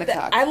love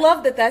Cuck. I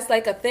love that that's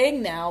like a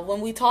thing now.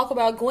 When we talk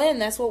about Gwen,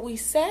 that's what we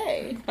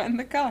say. Gwen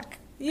the Cuck.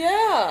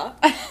 Yeah.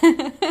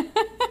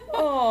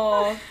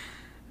 Oh.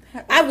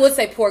 I would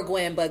say poor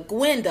Gwen, but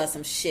Gwen does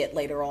some shit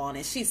later on,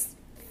 and she's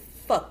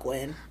fuck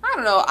Gwen. I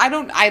don't know.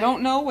 I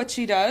don't know what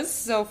she does.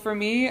 So for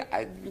me,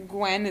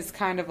 Gwen is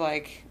kind of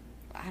like,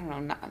 I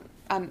don't know,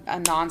 a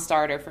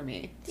non-starter for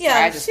me. Yeah,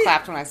 sorry, I just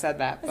clapped when I said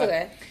that. But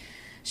okay.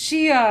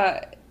 She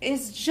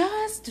is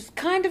just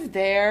kind of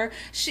there.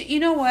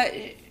 You know what?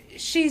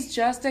 She's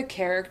just a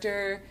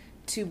character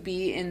to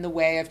be in the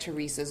way of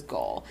Teresa's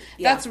goal.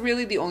 Yeah. That's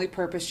really the only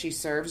purpose she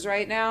serves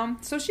right now.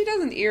 So she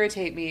doesn't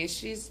irritate me.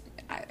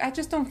 I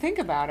just don't think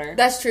about her.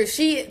 That's true.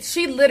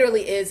 She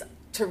literally is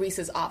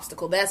Teresa's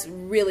obstacle. That's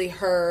really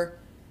her.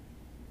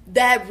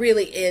 That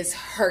really is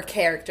her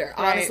character,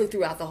 honestly,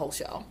 throughout the whole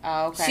show.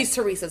 Oh, okay. She's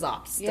Teresa's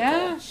obstacle.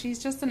 Yeah,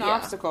 she's just an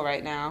obstacle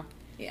right now.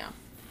 Yeah.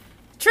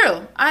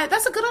 True.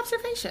 That's a good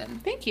observation.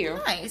 Thank you.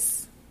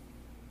 Nice.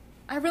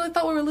 I really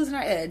thought we were losing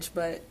our edge,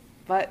 but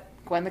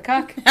Gwen the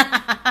Cuck.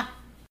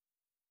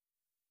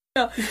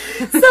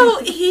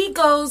 So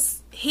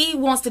he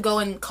wants to go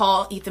and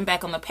call Ethan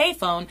back on the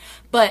payphone,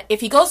 but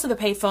if he goes to the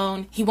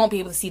payphone, he won't be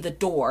able to see the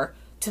door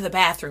to the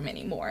bathroom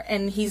anymore.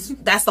 And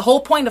that's the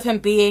whole point of him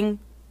being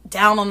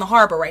down on the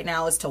harbor right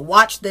now, is to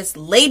watch this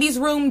ladies'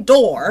 room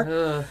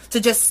door, to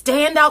just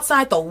stand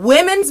outside the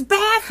women's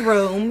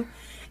bathroom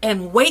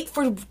and wait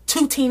for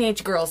two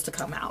teenage girls to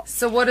come out.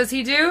 So what does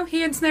he do?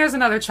 He ensnares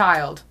another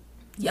child.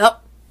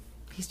 Yep.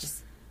 He's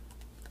just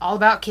all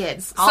about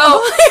kids.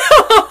 I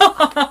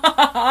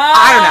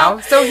don't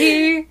know. So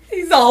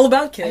he's all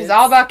about kids. He's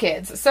all about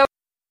kids. So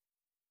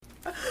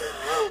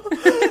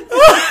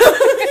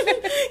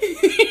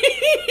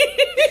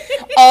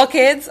all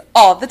kids,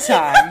 all the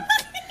time.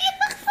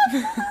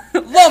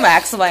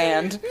 Lomax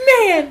land.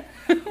 Man.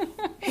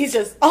 He's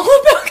just all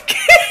about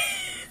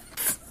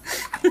kids.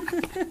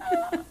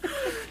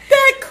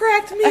 That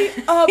cracked me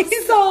up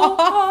so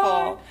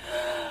hard.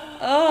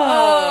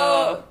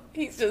 Oh.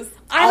 He's just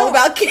all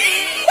about kids.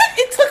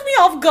 It took me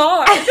off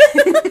guard.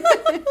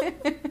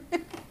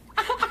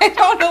 I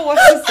don't know what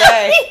to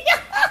say.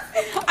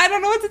 I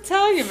don't know what to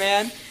tell you,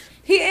 man.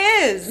 He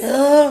is.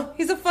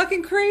 He's a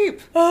fucking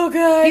creep. Oh,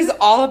 God. He's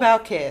all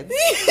about kids.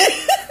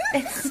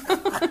 It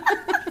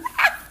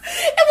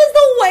was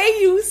the way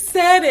you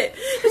said it.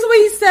 It was the way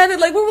you said it.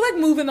 Like, we were, like,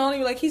 moving on. And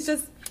you were like, he's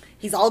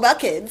all about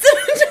kids.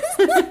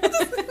 We're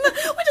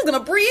just going to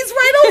breeze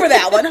right over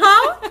that one,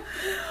 huh?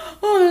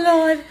 Oh,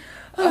 Lord.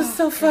 Oh,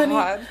 so funny.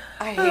 God.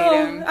 I hate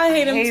him. I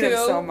hate him too. Him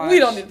so much. We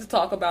don't need to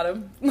talk about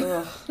him.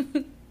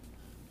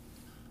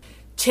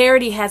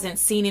 Charity hasn't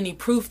seen any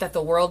proof that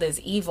the world is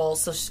evil,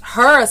 so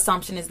her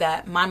assumption is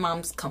that my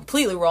mom's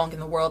completely wrong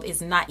and the world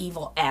is not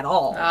evil at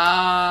all.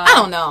 I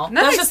don't know.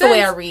 That's just the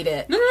way I read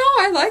it. No,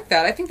 I like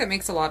that. I think that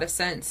makes a lot of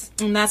sense.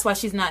 And that's why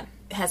she's not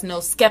has no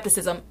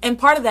skepticism. And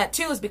part of that,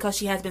 too, is because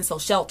she has been so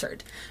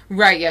sheltered.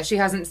 Right, yeah. She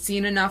hasn't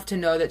seen enough to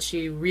know that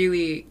she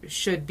really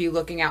should be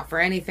looking out for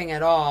anything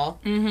at all.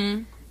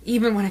 Mm-hmm.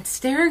 Even when it's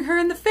staring her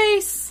in the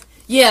face.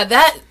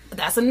 Yeah,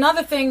 that's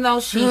another thing, though.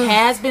 She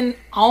has been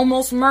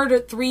almost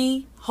murdered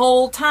 3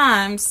 whole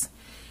times.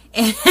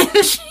 And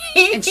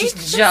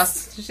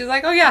she's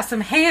like, oh yeah,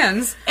 some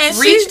hands and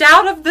reached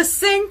out of the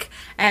sink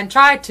and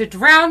tried to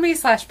drown me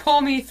 /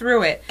 pull me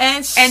through it.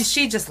 And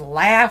she just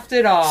laughed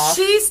it off.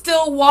 She's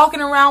still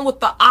walking around with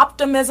the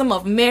optimism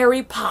of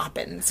Mary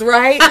Poppins,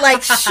 right?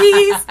 Like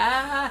she's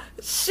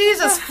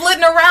just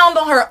flitting around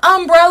on her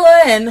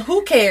umbrella and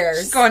who cares?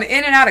 She's going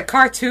in and out of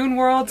cartoon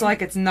worlds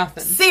like it's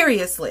nothing.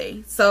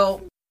 Seriously.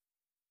 So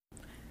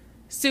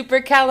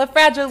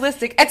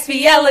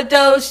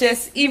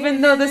supercalifragilisticexpialidocious, even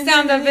though the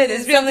sound of it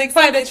is really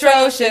quite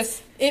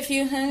atrocious. If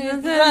you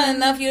run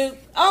enough, you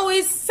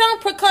always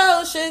sound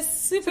precocious.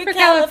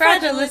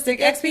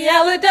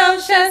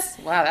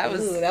 Supercalifragilisticexpialidocious. Wow, that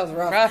was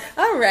rough.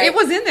 All right. It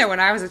was in there when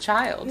I was a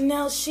child.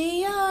 Now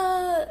Charity,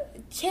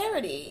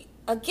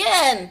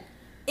 again,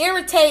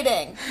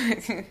 irritating.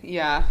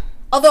 Yeah.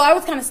 Although I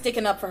was kind of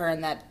sticking up for her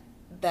in that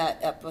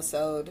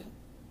episode.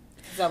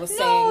 I was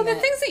saying the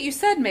things that you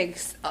said make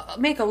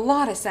a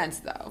lot of sense,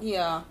 though.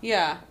 Yeah.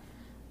 Yeah.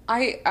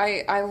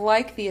 I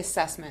like the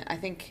assessment. I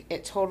think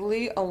it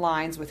totally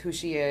aligns with who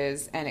she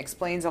is and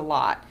explains a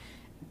lot.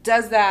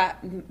 Does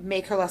that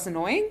make her less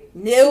annoying?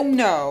 Nope.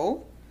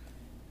 No.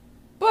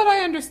 But I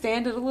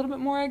understand it a little bit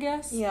more, I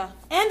guess. Yeah.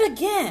 And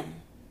again,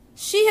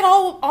 she had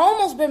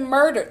almost been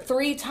murdered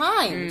 3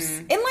 times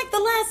in like the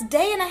last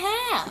day and a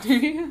half.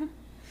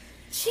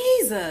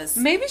 Jesus.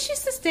 Maybe she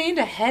sustained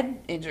a head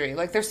injury.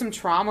 Like there's some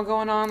trauma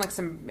going on, like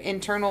some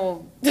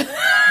internal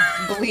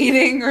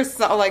bleeding or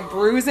like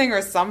bruising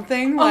or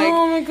something. Like,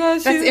 oh my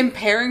gosh. That's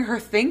impairing her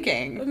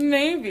thinking.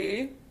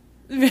 Maybe.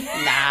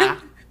 Nah.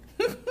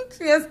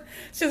 She has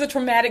a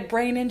traumatic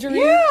brain injury.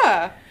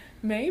 Yeah.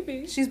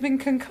 Maybe. She's been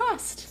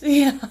concussed.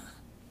 Yeah.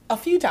 A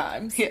few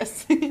times.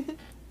 Yes.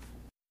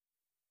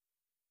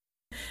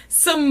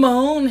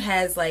 Simone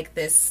has like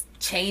this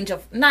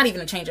not even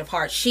a change of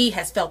heart. She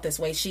has felt this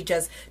way. She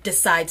just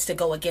decides to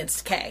go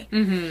against Kay.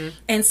 Mm-hmm.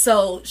 And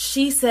so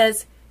she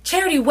says,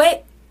 Charity,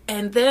 wait.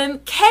 And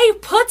then Kay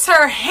puts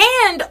her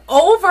hand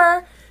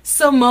over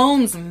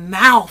Simone's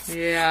mouth.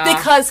 Yeah.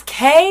 Because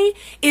Kay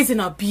is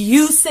an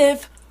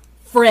abusive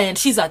friend.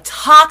 She's a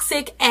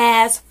toxic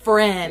ass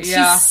friend.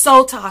 Yeah. She's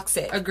so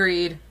toxic.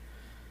 Agreed.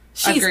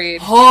 She's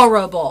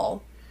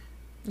horrible.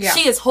 Yeah.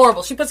 She is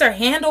horrible. She puts her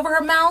hand over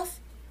her mouth.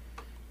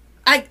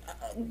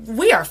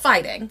 We are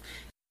fighting.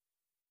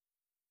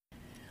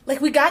 Like,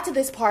 we got to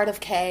this part of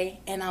Kay,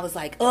 and I was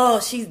like, oh,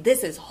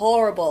 this is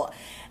horrible.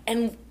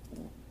 And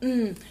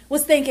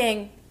was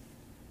thinking,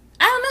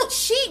 I don't know,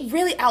 she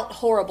really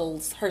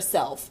out-horribles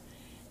herself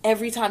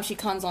every time she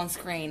comes on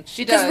screen.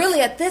 She does. Because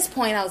really, at this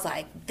point, I was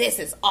like, this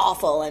is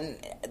awful, and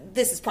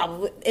this is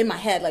probably, in my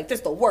head, like, this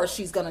is the worst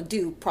she's gonna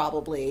do,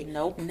 probably.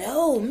 Nope.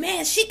 No,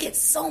 man, she gets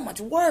so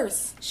much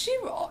worse.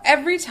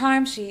 Every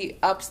time she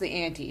ups the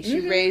ante,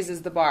 she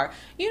raises the bar.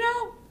 You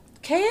know,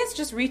 Kay is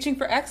just reaching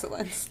for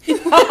excellence. She's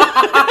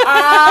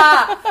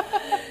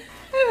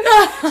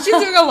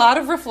doing a lot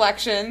of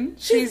reflection.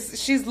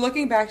 She's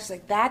looking back. She's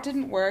like, that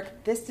didn't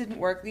work. This didn't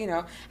work. You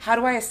know, how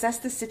do I assess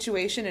this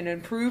situation and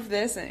improve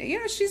this? And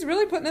she's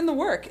really putting in the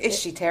work. Is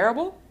she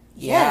terrible?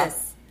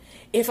 Yes.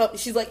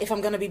 She's like, if I'm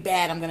gonna be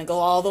bad, I'm gonna go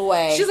all the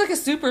way. She's like a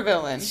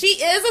supervillain. She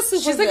is a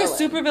supervillain. She's like a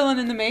supervillain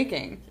in the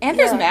making. And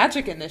there's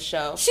magic in this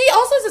show. She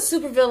also is a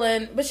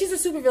supervillain, but she's a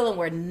supervillain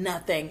where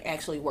nothing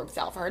actually works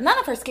out for her. None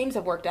of her schemes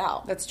have worked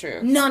out. That's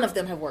true. None of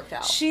them have worked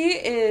out. She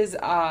is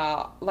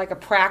like a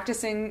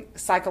practicing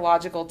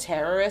psychological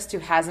terrorist who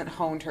hasn't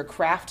honed her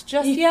craft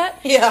just yet.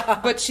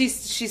 Yeah. But she's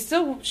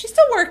still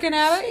working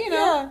at it,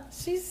 Yeah.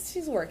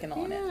 She's working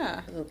on it.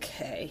 Yeah.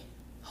 Okay.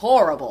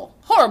 Horrible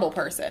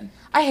person.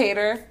 I hate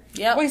her.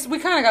 Yeah, we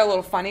kind of got a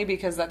little funny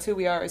because that's who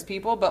we are as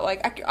people. But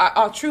like,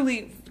 I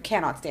truly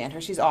cannot stand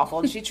her. She's awful,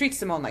 and she treats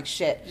Simone like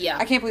shit. Yeah,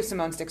 I can't believe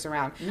Simone sticks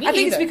around. I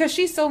think it's because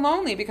she's so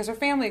lonely because her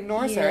family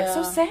ignores her. It's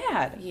so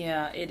sad.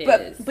 Yeah, it is.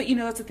 But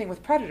that's the thing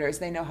with predators.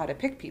 They know how to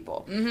pick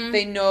people. Mm-hmm.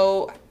 They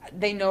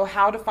know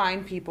how to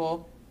find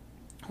people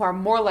who are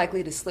more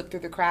likely to slip through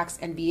the cracks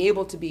and be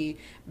able to be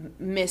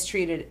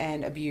mistreated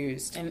and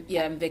abused. And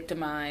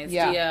victimized.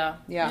 Yeah.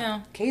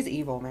 Kay's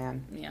evil,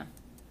 man. Yeah.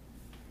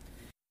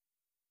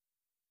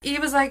 He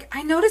was like,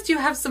 I noticed you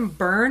have some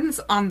burns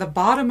on the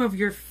bottom of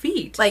your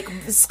feet. Like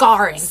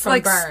scarring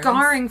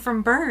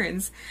from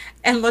burns.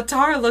 And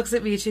Latara looks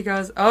at me, she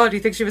goes, oh, do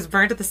you think she was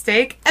burned at the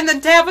stake? And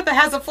then Tabitha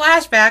has a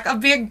flashback of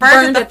being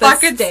burned at the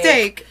fucking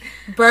stake.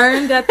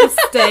 Burned at the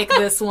stake,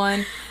 this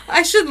one.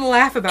 I shouldn't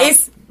laugh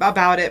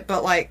about it,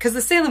 but like, because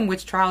the Salem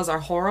witch trials are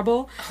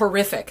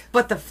horrific,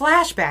 but the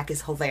flashback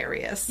is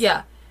hilarious.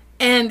 Yeah,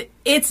 and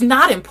it's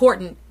not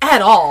important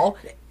at all,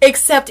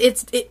 except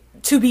it's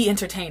to be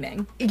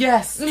entertaining.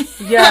 Yes,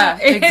 yeah,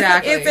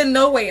 exactly. It's in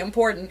no way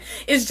important.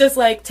 It's just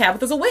like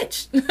Tabitha's a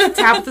witch.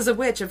 Tabitha's a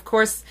witch, of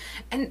course.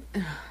 And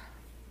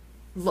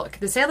look,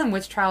 the Salem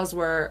witch trials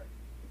were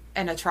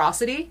an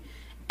atrocity,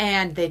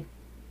 and they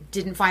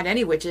didn't find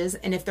any witches,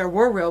 and if there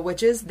were real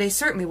witches, they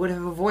certainly would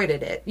have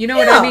avoided it. You know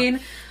what I mean?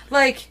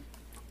 Like,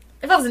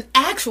 if I was an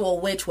actual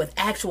witch with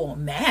actual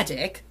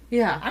magic,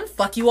 yeah, I'd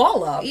fuck you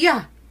all up.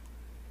 Yeah.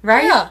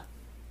 Right? Yeah.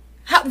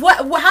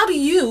 How do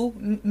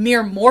you,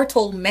 mere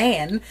mortal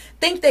man,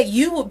 think that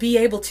you would be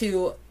able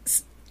to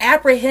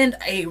apprehend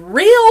a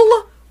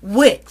real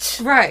witch?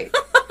 Right.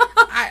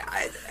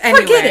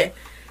 Anyway. Forget it.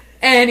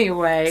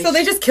 Anyway. So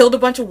they just killed a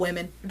bunch of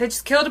women.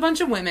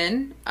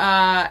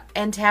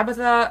 And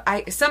Tabitha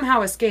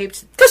somehow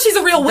escaped. Because she's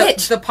a real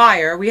witch. The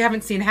pyre. We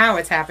haven't seen how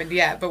it's happened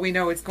yet, but we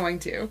know it's going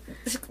to.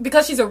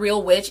 Because she's a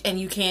real witch, and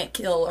you can't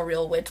kill a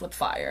real witch with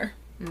fire.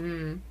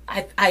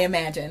 I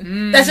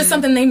imagine. That's just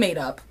something they made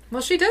up.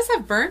 Well, she does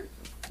have burnt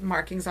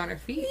markings on her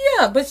feet.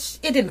 Yeah, but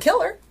it didn't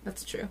kill her.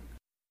 That's true.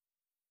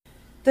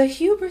 The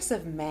hubris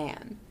of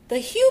man. The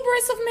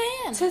hubris of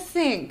man. To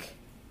think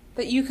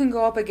that you can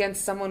go up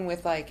against someone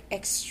with, like,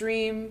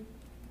 extreme,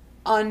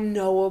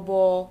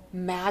 unknowable,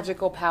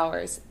 magical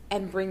powers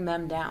and bring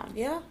them down.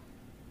 Yeah.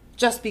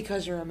 Just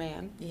because you're a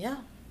man. Yeah.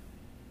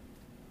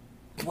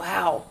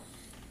 Wow.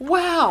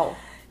 Wow.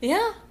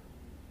 Yeah.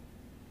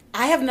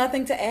 I have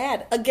nothing to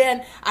add.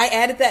 Again, I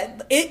added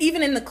that,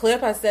 even in the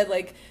clip, I said,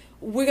 like,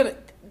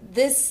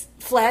 this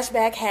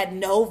flashback had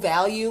no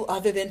value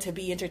other than to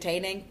be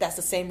entertaining. That's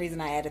the same reason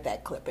I added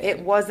that clip in. It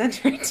was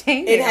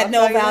entertaining. It had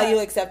no value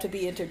except to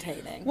be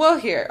entertaining. Well,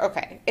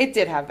 okay. It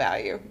did have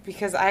value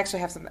because I actually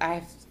have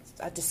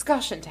a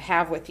discussion to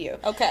have with you.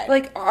 Okay.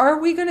 Like, are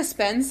we going to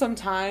spend some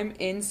time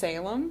in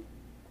Salem?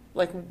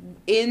 Like,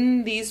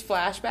 in these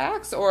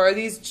flashbacks? Or are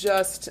these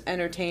just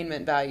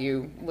entertainment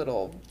value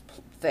little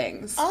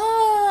things?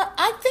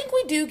 I think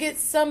we do get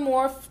some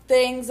more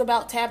things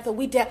about Tabitha.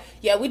 We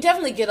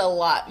definitely get a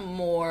lot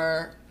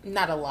more.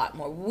 Not a lot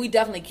more. We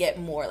definitely get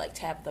more, like,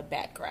 Tabitha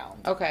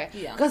background. Okay.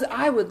 Yeah. Because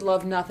I would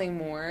love nothing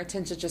more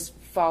than to just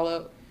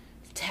follow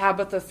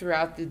Tabitha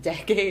throughout the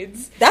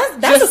decades. That's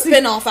a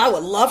spinoff I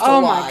would love to watch.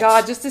 Oh my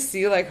god, just to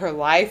see, like, her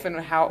life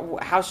and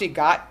how she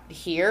got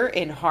here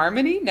in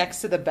Harmony next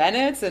to the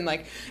Bennetts, and,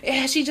 like,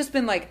 has she just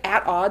been, like,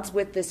 at odds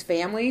with this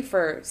family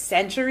for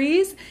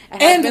centuries?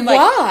 And been, why?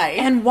 Like,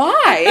 and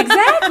why?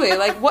 Exactly.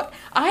 Like, what?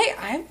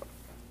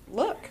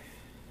 Look.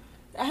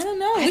 I don't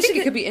know. I think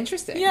it could be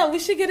interesting. Yeah, we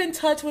should get in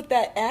touch with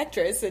that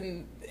actress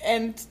and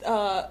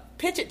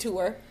pitch it to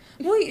her.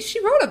 Well,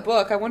 she wrote a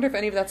book. I wonder if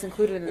any of that's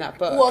included in that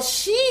book. Well,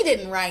 she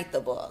didn't write the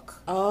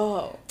book.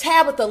 Oh.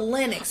 Tabitha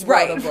Lennox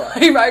wrote a book.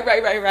 Right.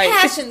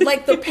 Passion,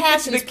 like the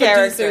Passions The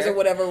producers character. or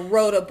whatever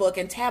wrote a book,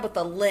 and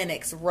Tabitha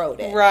Lennox wrote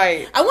it.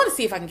 Right. I want to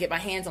see if I can get my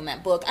hands on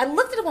that book. I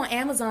looked it up on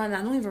Amazon, and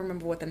I don't even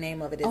remember what the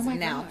name of it is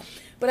now. God.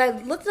 But I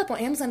looked it up on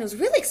Amazon. It was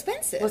really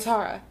expensive.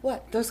 Latara.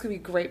 What? Those could be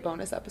great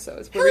bonus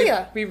episodes. Hell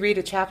yeah. We read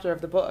a chapter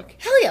of the book.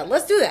 Hell yeah,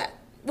 let's do that.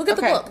 We'll get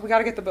the book. We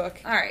gotta get the book.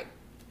 All right.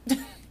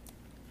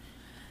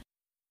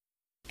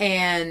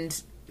 And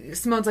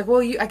Simone's like, well,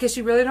 I guess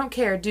you really don't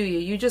care, do you?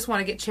 You just want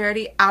to get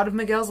Charity out of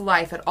Miguel's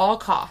life at all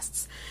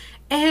costs.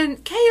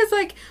 And Kay is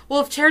like,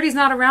 well, if Charity's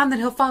not around, then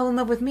he'll fall in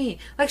love with me.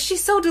 Like,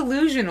 she's so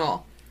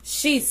delusional.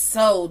 She's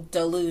so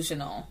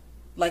delusional.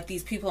 Like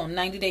these people on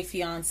 90 Day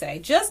Fiancé.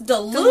 Just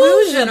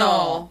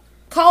delusional.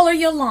 Call her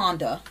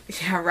Yolanda.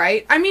 Yeah,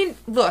 right? I mean,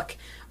 look,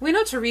 we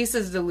know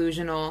Teresa's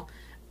delusional,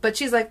 but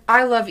she's like,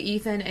 I love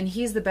Ethan, and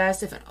he's the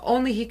best. If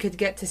only he could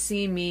get to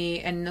see me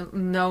and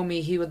know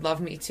me, he would love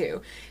me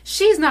too.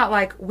 She's not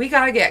like, we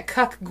gotta get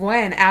Cuck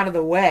Gwen out of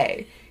the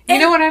way. You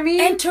know what I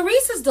mean? And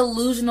Teresa's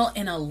delusional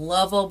in a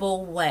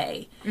lovable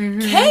way. Mm-hmm.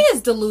 Kay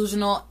is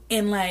delusional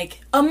in, like,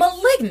 a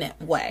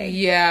malignant way.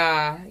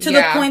 Yeah. To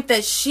the point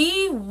that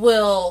she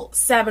will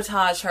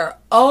sabotage her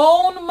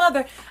own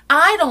mother.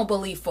 I don't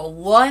believe for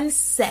 1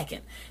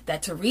 second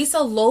that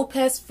Teresa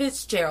Lopez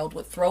Fitzgerald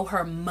would throw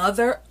her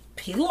mother,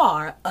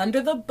 Pilar, under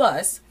the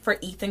bus for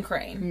Ethan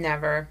Crane.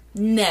 Never.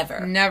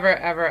 Never. Never,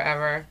 ever,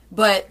 ever.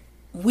 But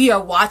we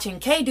are watching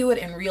Kay do it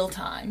in real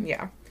time.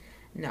 Yeah.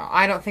 No,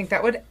 I don't think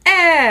that would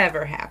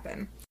ever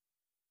happen.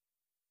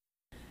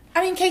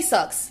 I mean, Kay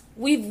sucks.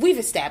 We've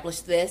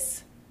established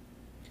this.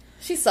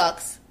 She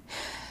sucks.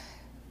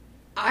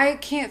 I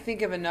can't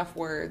think of enough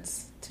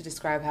words to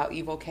describe how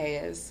evil Kay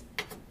is.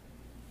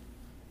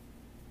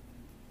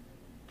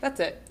 That's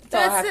it.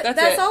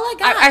 That's all I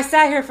got. I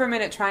sat here for a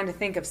minute trying to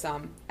think of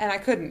some, and I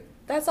couldn't.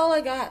 That's all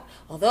I got.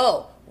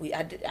 Although,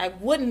 I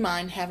wouldn't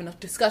mind having a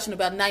discussion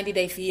about 90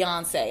 Day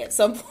Fiancé at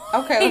some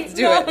point. Okay, let's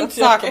do it. Let's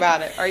talk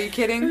about it. Are you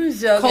kidding?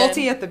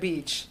 Colty at the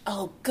beach.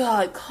 Oh,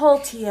 God.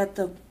 Colty at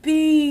the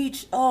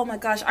beach. Oh, my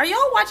gosh. Are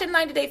y'all watching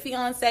 90 Day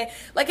Fiancé?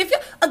 Like, if y'all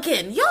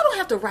don't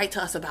have to write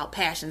to us about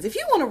passions. If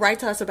you want to write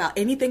to us about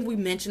anything we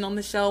mention on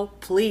the show,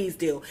 please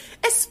do.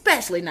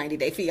 Especially 90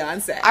 Day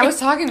Fiancé. I was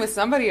talking with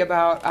somebody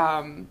about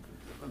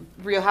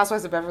Real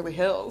Housewives of Beverly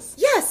Hills.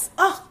 Yes.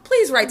 Oh,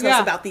 please write to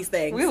us about these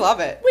things. We love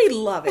it. We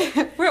love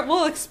it.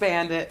 We'll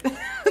expand it. Yeah.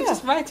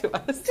 Just write to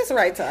us. Just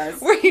write to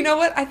us. You know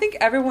what? I think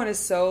everyone is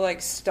so,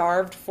 like,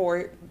 starved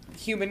for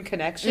human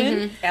connection.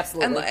 Mm-hmm.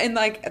 Absolutely. And,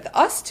 like,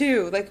 us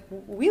too. Like,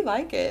 we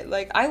like it.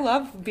 Like, I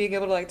love being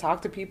able to, like,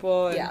 talk to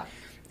people. And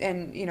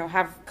and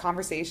have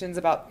conversations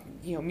about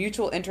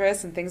mutual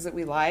interests and things that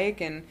we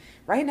like. And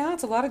right now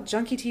it's a lot of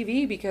junky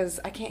TV because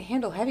I can't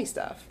handle heavy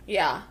stuff.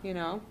 Yeah.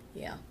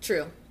 Yeah,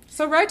 true.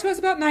 So write to us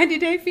about 90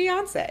 Day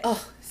Fiancé.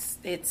 Oh,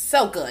 it's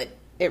so good.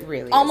 It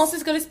really is. Almost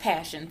as good as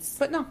Passions.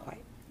 But not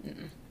quite.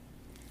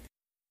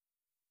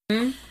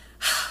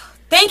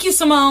 Thank you,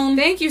 Simone.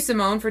 Thank you,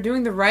 Simone, for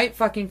doing the right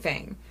fucking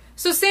thing.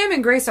 So Sam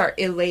and Grace are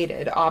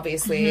elated,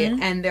 obviously,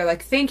 and they're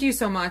like, thank you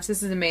so much,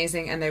 this is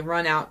amazing, and they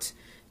run out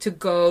to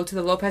go to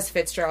the Lopez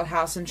Fitzgerald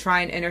house and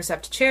try and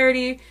intercept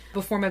Charity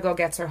before Miguel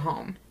gets her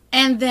home.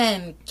 And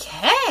then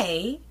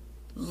Kay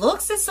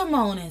looks at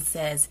Simone and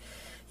says,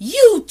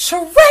 "You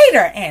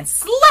traitor," and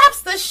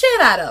slaps the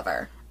shit out of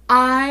her.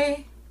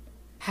 I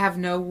have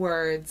no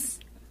words.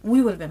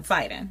 We would have been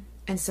fighting.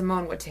 And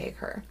Simone would take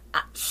her.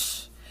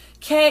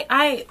 Kay,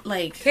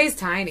 Kay's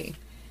tiny.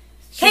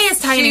 Kay is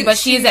tiny, but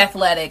she is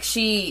athletic.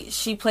 She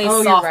plays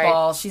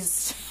softball.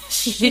 Right.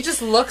 She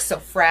just looks so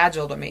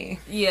fragile to me.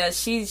 Yeah,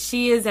 she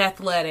is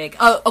athletic,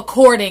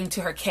 according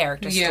to her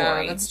character story.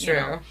 Yeah, that's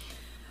true.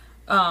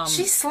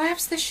 She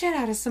slaps the shit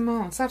out of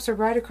Simone. Slaps her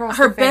right across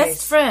her the face. Her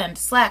best friend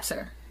slaps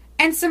her.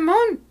 And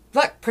Simone,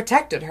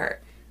 protected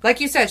her. Like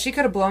you said, she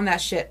could have blown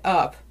that shit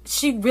up.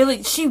 She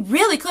really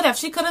could have.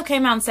 She could have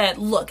came out and said,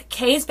 "Look,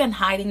 Kay's been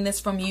hiding this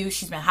from you.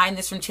 She's been hiding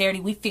this from Charity.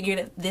 We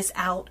figured this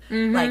out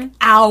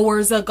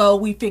hours ago.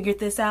 We figured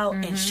this out,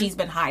 and she's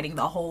been hiding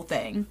the whole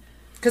thing."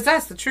 Because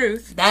that's the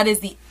truth. That is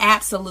the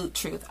absolute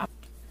truth.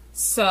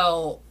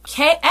 So,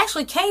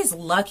 Kay's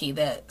lucky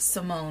that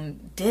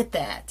Simone did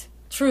that.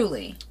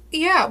 Truly.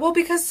 Yeah, well,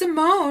 because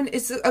Simone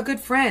is a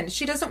good friend.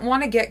 She doesn't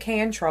want to get Kay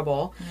in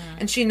trouble,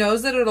 and she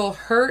knows that it'll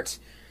hurt,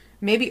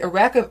 maybe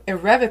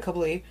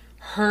irrevocably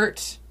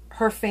hurt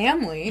her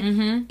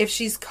family if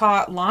she's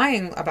caught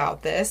lying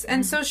about this.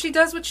 And so she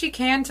does what she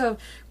can to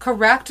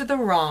correct the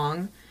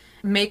wrong,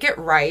 make it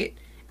right,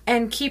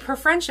 and keep her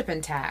friendship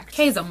intact.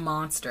 Kay's a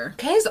monster.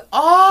 Kay's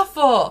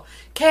awful.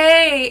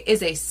 Kay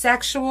is a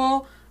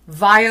sexual,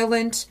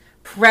 violent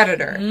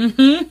predator.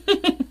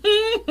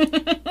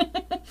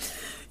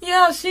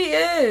 Yeah, she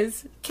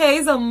is.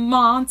 Kay's a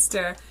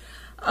monster.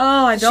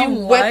 Oh, I don't like her.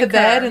 She wet the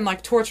bed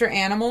and torture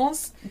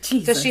animals.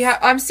 Jesus. Does she have?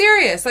 I'm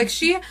serious.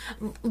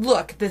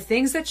 Look, the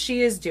things that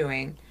she is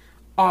doing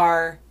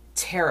are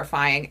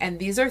terrifying, and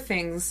these are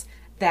things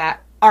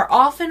that are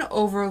often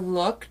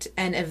overlooked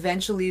and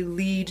eventually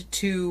lead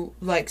to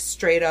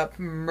straight up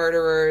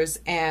murderers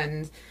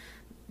and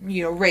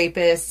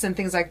rapists and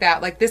things like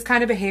that. This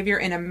kind of behavior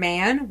in a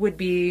man would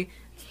be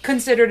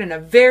considered in a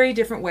very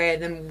different way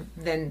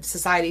than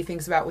society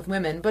thinks about with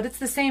women, but it's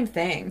the same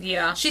thing.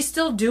 Yeah. She's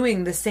still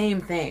doing the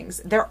same things.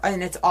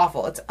 And it's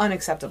awful. It's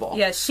unacceptable.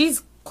 Yeah,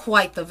 she's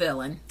quite the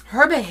villain.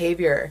 Her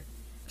behavior.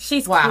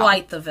 She's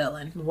quite the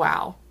villain.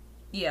 Wow.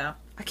 Yeah.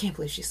 I can't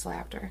believe she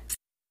slapped her.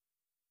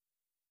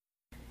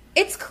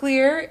 It's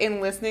clear in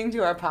listening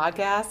to our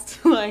podcast,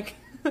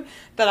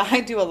 that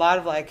I do a lot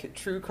of,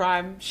 true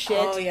crime shit.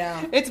 Oh,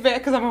 yeah. It's bad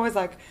because I'm always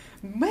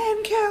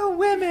men kill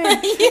women.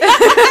 Yeah,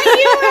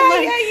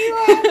 you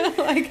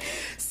are.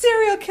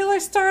 Serial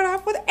killers start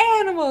off with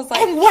animals.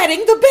 And wetting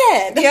the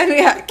bed.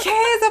 Yeah. Kay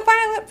is a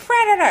violent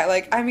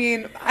predator.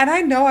 And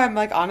I know I'm,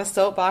 on a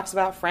soapbox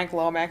about Frank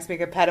Lomax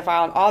being a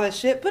pedophile and all this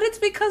shit, but it's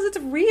because it's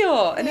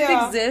real, and it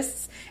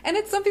exists, and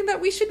it's something that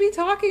we should be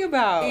talking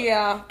about.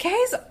 Yeah.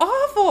 Kay's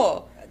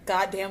awful.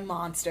 Goddamn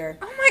monster.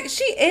 Oh my,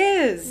 she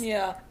is.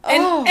 Yeah.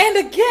 And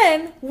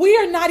again, we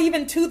are not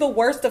even to the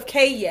worst of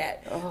Kay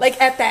yet. Oh.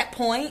 At that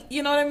point,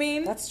 you know what I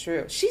mean? That's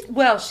true. She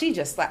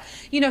just slapped.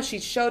 She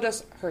showed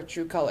us her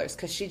true colors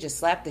because she just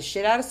slapped the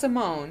shit out of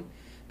Simone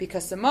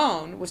because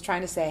Simone was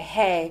trying to say,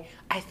 "Hey,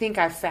 I think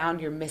I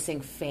found your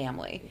missing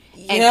family."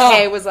 Yeah. And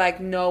Kay was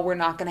like, "No, we're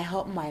not going to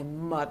help my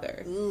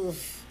mother."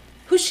 Oof.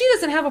 Who she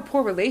doesn't have a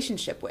poor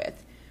relationship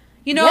with.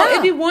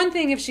 It'd be one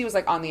thing if she was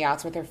on the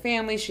outs with her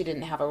family, she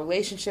didn't have a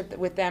relationship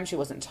with them, she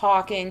wasn't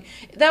talking.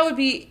 That would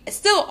be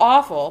still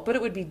awful, but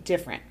it would be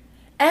different.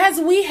 As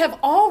we have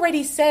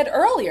already said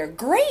earlier,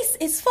 Grace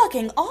is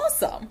fucking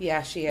awesome.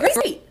 Yeah, she is.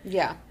 Great.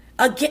 Yeah.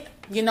 Again,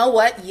 you know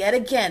what? Yet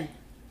again,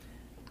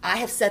 I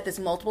have said this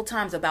multiple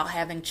times about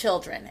having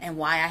children and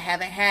why I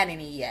haven't had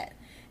any yet.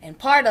 And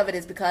part of it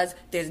is because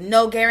there's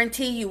no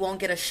guarantee you won't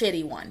get a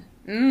shitty one.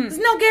 There's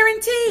no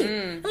guarantee.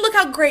 And look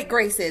how great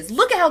Grace is.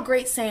 Look at how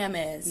great Sam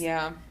is.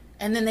 Yeah.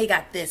 And then they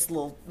got this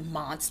little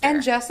monster.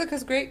 And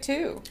Jessica's great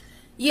too.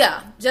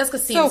 Yeah, Jessica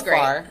seems great.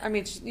 So far.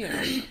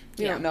 You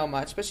don't know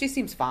much, but she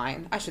seems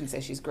fine. I shouldn't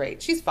say she's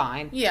great. She's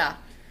fine. Yeah.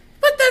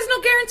 But there's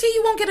no guarantee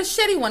you won't get a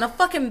shitty one. A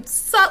fucking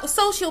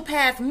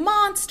sociopath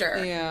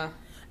monster. Yeah.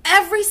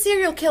 Every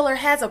serial killer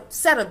has a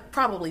set of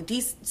probably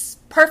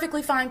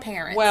perfectly fine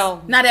parents.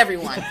 Well, not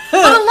everyone, but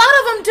a lot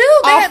of them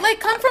do. They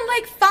come from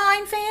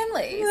fine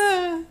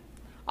families.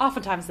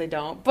 Oftentimes they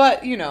don't,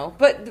 but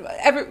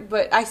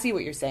but I see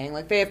what you're saying.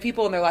 They have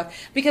people in their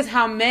life because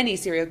how many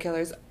serial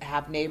killers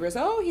have neighbors?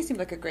 Oh, he seemed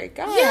like a great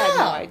guy. Yeah. I had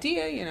no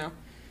idea.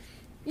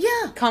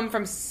 Yeah. Come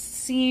from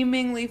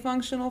seemingly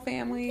functional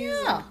families.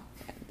 Yeah.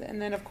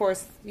 And then of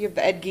course you have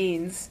the Ed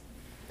Geins.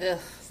 Ugh.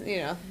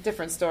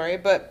 Different story,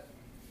 but.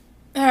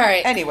 All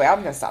right. Anyway, I'm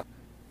gonna stop.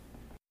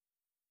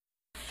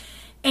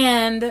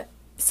 And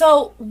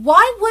so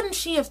why wouldn't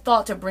she have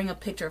thought to bring a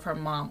picture of her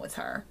mom with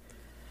her?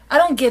 I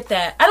don't get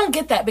that. I don't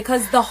get that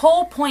because the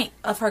whole point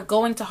of her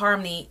going to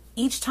Harmony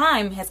each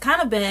time has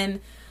kind of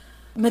been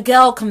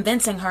Miguel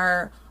convincing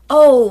her,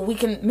 oh,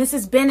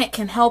 Mrs. Bennett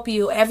can help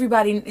you.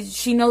 Everybody,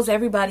 she knows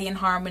everybody in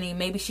Harmony.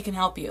 Maybe she can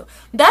help you.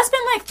 That's been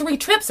like 3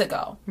 trips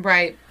ago.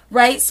 Right.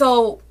 Right?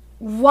 So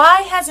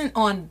why hasn't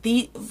on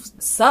the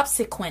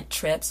subsequent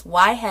trips,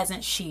 why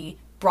hasn't she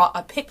brought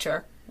a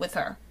picture with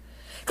her?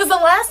 Because the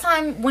last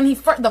time,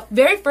 the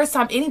very first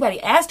time anybody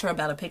asked her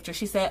about a picture,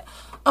 she said,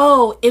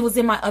 oh, it was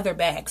in my other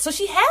bag. So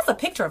she has a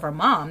picture of her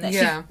mom that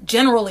she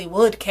generally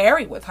would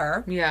carry with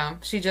her. Yeah,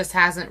 she just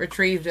hasn't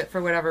retrieved it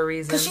for whatever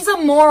reason. Because she's a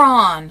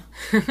moron.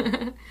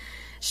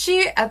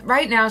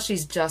 Right now,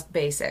 she's just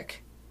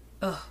basic.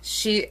 Ugh.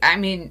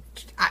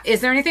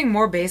 Is there anything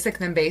more basic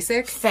than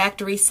basic?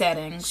 Factory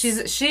settings.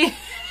 She...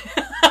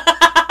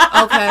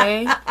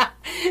 Okay.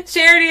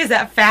 Charity is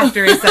at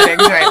factory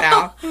settings right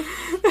now.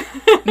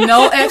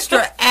 No extra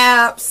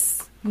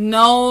apps.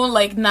 No,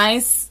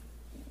 nice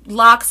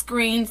lock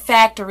screen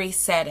factory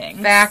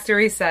settings.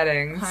 Factory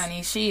settings.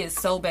 Honey, she is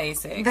so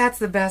basic. That's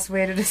the best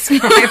way to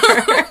describe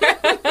her.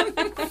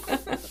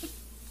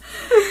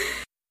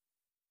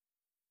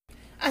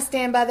 I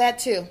stand by that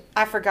too.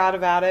 I forgot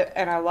about it,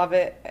 and I love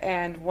it,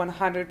 and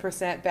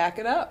 100% back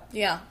it up.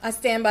 Yeah, I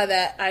stand by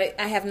that.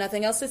 I have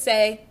nothing else to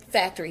say.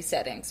 Factory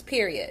settings,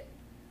 period.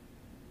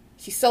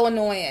 She's so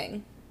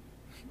annoying.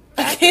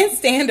 I can't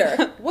stand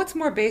her. What's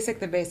more basic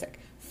than basic?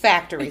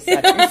 Factory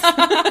settings.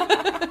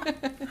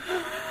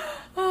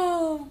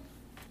 Oh.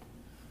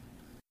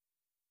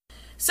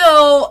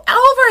 So,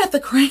 over at the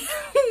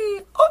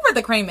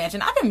Crane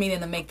Mansion, I've been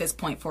meaning to make this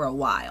point for a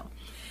while.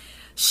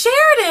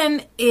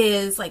 Sheridan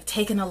is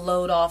taking a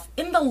load off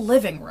in the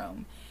living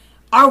room.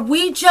 Are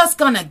we just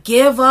gonna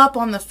give up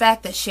on the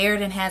fact that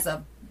Sheridan has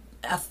a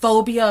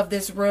phobia of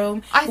this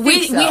room? I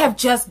think so. We have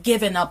just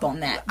given up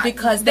on that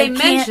because they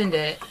mentioned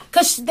it.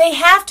 Because they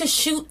have to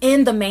shoot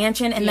in the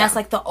mansion, and that's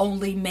the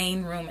only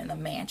main room in the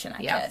mansion,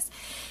 I guess.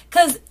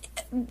 Because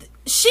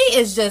she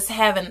is just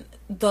having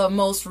the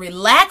most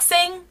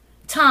relaxing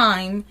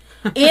time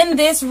in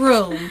this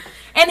room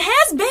and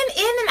has been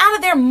in and out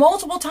of there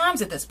multiple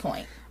times at this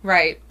point.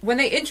 Right. When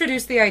they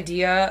introduced the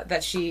idea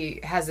that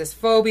she has this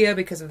phobia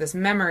because of this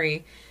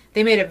memory,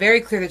 they made it very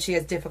clear that she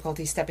has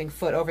difficulty stepping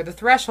foot over the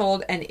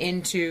threshold and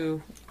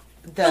into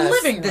the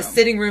living room. The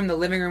sitting room, the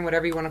living room,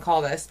 whatever you want to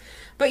call this.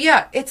 But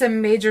yeah, it's a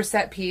major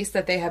set piece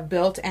that they have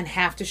built and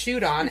have to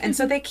shoot on. And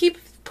so they keep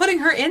putting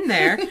her in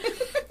there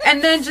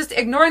and then just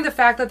ignoring the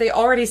fact that they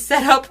already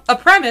set up a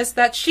premise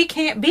that she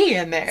can't be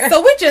in there.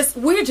 So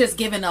we're just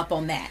giving up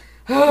on that.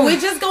 We're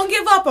just gonna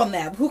give up on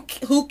that.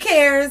 Who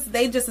cares?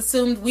 They just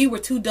assumed we were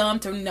too dumb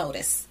to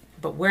notice.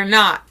 But we're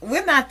not.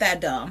 We're not that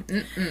dumb.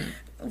 Mm-mm.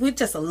 We're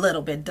just a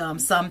little bit dumb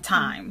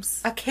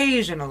sometimes.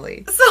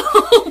 Occasionally.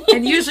 So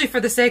and usually for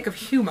the sake of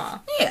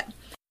humor. Yeah.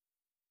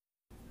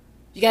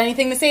 You got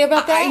anything to say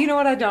about that? You know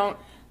what? I don't.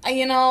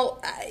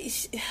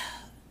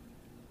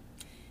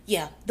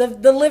 Yeah.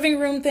 The living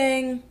room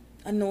thing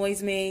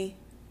annoys me.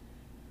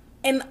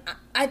 And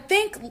I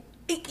think,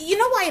 you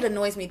know why it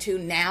annoys me too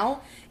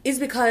now? Is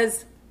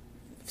because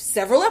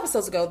several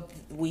episodes ago,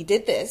 we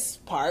did this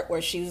part where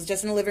she was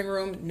just in the living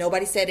room.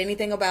 Nobody said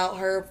anything about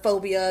her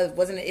phobia. It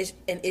wasn't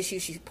an issue.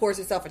 She pours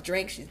herself a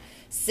drink. She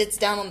sits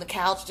down on the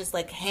couch just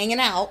hanging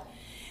out.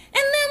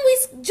 And then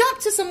we jump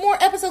to some more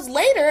episodes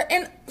later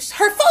and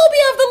her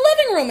phobia of the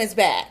living room is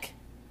back.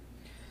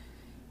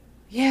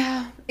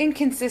 Yeah,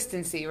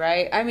 inconsistency,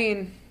 right? I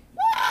mean...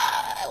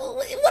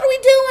 what are we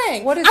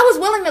doing? I was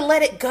willing to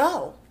let it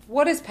go.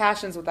 What is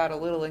Passions without a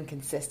little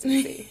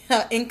inconsistency?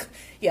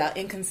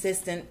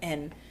 Inconsistent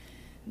and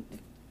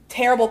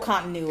terrible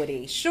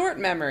continuity. Short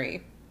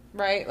memory,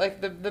 right?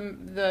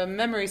 The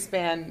memory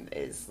span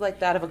is like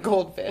that of a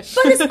goldfish.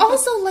 But it's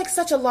also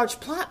such a large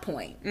plot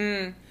point.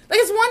 Mm.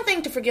 It's one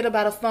thing to forget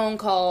about a phone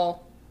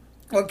call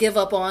or give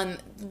up on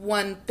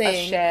one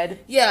thing. A shed.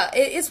 Yeah,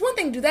 it's one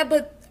thing to do that,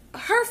 but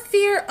her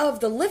fear of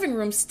the living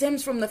room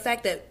stems from the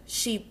fact that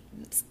she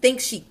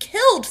thinks she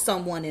killed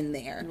someone in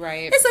there.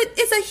 Right.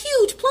 It's a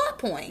huge plot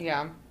point.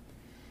 Yeah.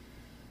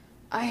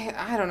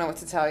 I don't know what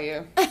to tell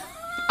you.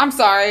 I'm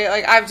sorry.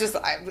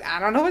 I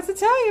don't know what to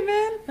tell you,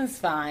 man. That's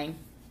fine.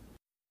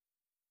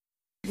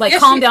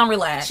 Calm down,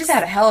 relax. She's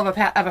had a hell of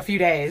a few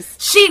days.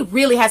 She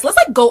really has. Let's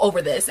go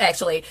over this,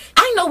 actually.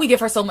 I know we give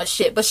her so much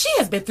shit, but she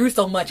has been through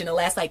so much in the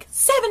last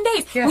 7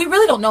 days. Yeah. We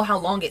really don't know how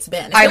long it's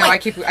been. I know. I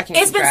can't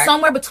It's been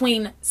somewhere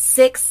between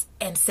 6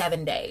 and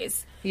 7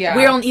 days. Yeah.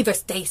 We're on either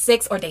day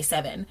 6 or day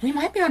 7. We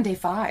might be on day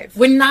 5.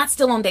 We're not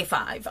still on day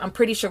 5. I'm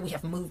pretty sure we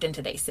have moved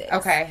into day 6.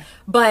 Okay.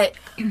 But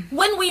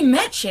when we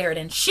met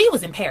Sheridan, she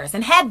was in Paris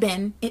and had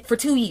been for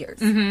 2 years.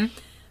 Mm-hmm.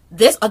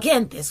 This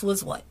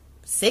was what?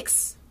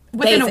 6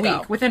 Within days a week.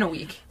 ago. Within a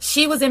week.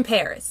 She was in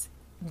Paris.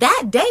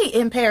 That day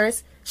in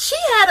Paris, she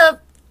had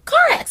a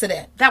car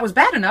accident. That was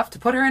bad enough to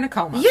put her in a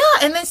coma. Yeah,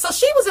 and then so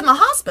she was in the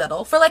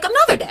hospital for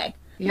another day.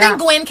 Yeah. Then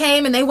Gwen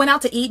came and they went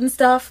out to eat and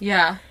stuff.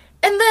 Yeah.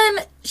 And And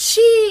then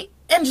she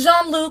and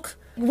Jean-Luc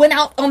went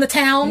out on the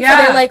town for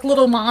Yeah. their, like,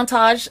 little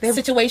montage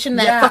situation,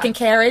 that Yeah. fucking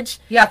carriage.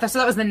 Yeah, so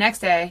that was the next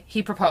day.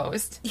 He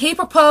proposed. He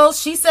proposed.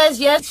 She says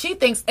yes. She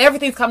thinks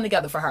everything's coming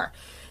together for her.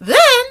 Then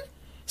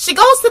she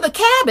goes to the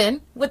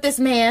cabin with this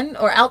man,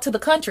 or out to the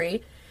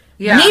country.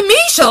 Yeah. Mimi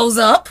shows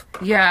up.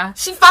 Yeah.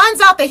 She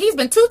finds out that he's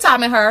been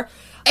two-timing her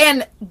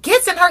and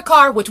gets in her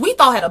car, which we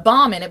thought had a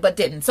bomb in it, but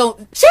didn't. So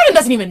Sheridan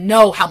doesn't even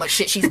know how much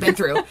shit she's been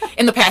through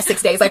in the past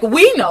 6 days. Like,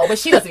 we know, but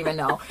she doesn't even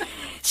know.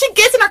 She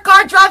gets in her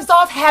car, drives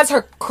off, has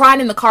her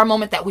crying in the car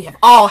moment that we have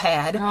all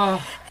had,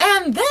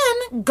 and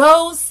then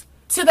goes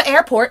to the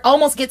airport,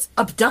 almost gets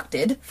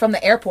abducted from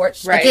the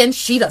airport. Right. Again,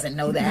 she doesn't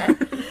know that.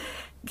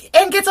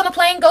 And gets on a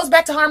plane, goes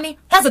back to Harmony,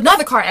 has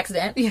another car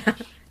accident. Yeah.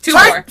 Two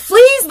more.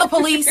 Flees the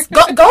police,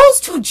 goes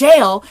to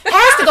jail,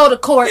 has to go to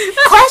court,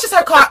 crashes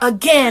her car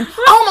again,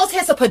 almost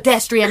hits a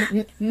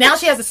pedestrian. Now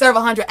she has to serve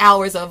 100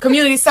 hours of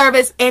community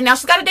service, and now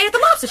she's got a date at the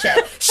Lobster Shack.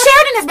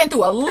 Sheridan has been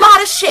through a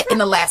lot of shit in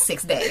the last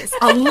 6 days.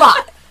 A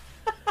lot.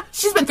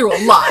 She's been through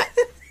a lot.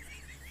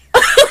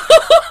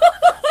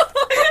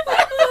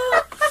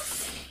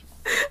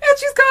 And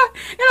she's got,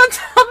 and on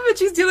top of it,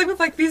 she's dealing with,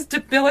 like, these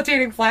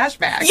debilitating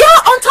flashbacks. Yeah,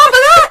 on top of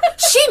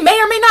that, she may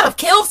or may not have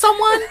killed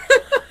someone.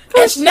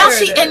 And now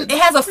she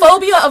has a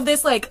phobia of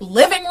this, like,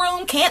 living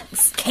room. Can't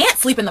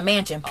sleep in the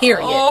mansion,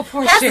 period. Oh,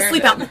 poor Has to Sheridan.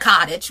 sleep out in the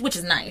cottage, which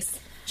is nice.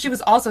 She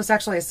was also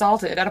sexually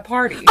assaulted at a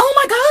party. Oh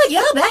my god,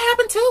 yeah, that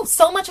happened too.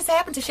 So much has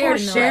happened to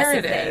Sheridan in the last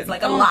 6 Sheridan. days.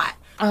 Like, a lot.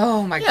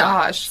 Oh my Yeah.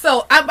 gosh.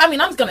 So, I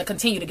mean, I'm just going to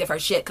continue to give her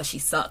shit because she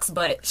sucks,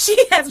 but she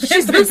has been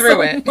She's been through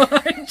so it.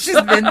 much.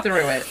 She's been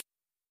through it.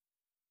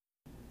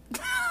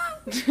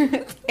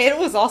 It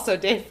was also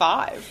day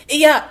 5.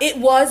 Yeah, it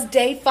was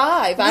day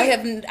 5. I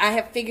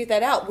have figured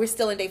that out. We're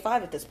still in day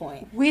 5 at this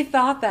point. We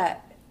thought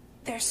that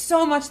there's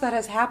so much that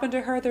has happened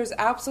to her. There's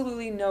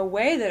absolutely no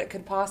way that it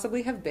could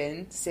possibly have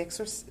been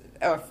 6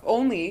 or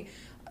only,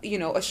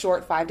 a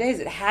short 5 days.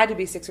 It had to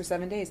be 6 or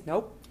 7 days.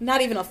 Nope.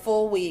 Not even a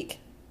full week.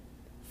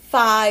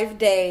 5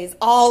 days.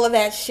 All of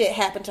that shit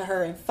happened to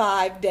her in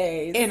 5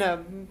 days. In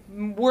a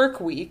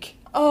work week.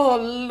 Oh,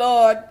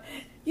 Lord.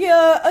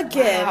 Yeah,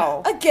 again.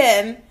 Wow.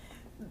 Again.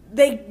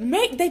 They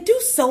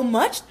do so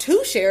much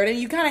to Sheridan.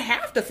 You kind of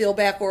have to feel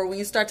bad for her when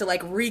you start to,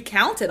 like,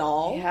 recount it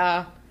all.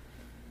 Yeah.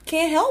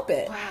 Can't help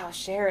it. Wow,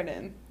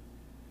 Sheridan.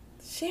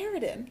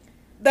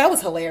 That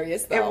was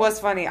hilarious, though. It was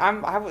funny.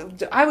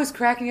 I was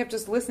cracking up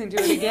just listening to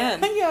it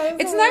again. Yeah,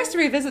 it's nice to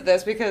revisit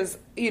this because,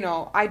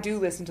 I do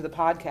listen to the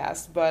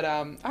podcast, but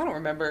I don't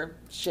remember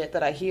shit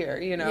that I hear,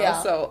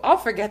 Yeah. So I'll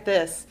forget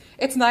this.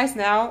 It's nice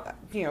now,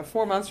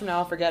 4 months from now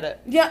I'll forget it.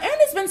 Yeah, and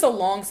it's been so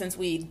long since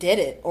we did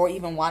it or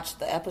even watched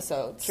the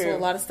episodes. True. So a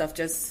lot of stuff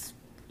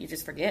you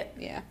just forget.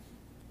 Yeah.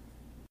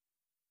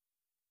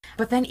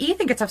 But then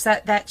Ethan gets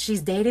upset that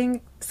she's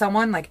dating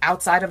someone, like,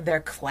 outside of their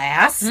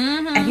class.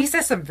 Mm-hmm. And he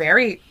says some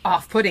very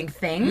off-putting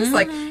things. Mm-hmm.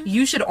 Like,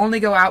 you should only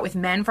go out with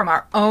men from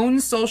our own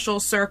social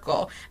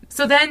circle.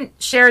 So then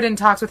Sheridan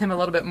talks with him a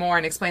little bit more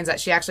and explains that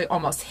she actually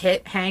almost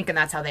hit Hank and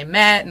that's how they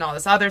met and all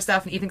this other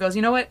stuff. And Ethan goes,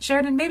 you know what,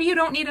 Sheridan, maybe you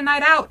don't need a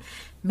night out.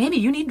 Maybe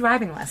you need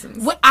driving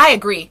lessons. I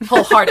agree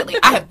wholeheartedly.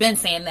 I have been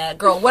saying that.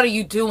 Girl, what are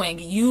you doing?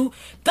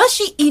 Does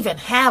she even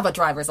have a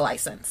driver's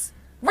license?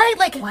 Right?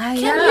 Like, Well, can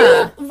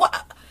yeah. you...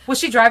 Was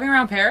she driving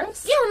around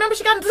Paris? Yeah, remember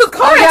she got into a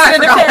car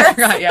accident in Paris. I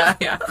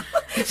forgot. Yeah.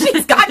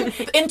 She's gotten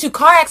into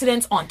car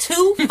accidents on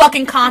 2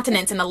 fucking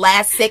continents in the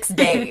last 6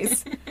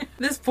 days.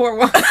 This poor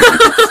woman.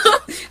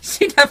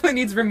 She definitely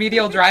needs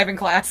remedial driving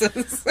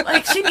classes.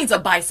 Like, she needs a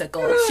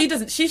bicycle.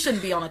 She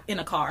shouldn't be in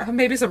a car.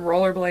 Maybe some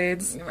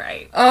rollerblades.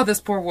 Right. Oh,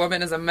 this poor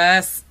woman is a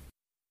mess.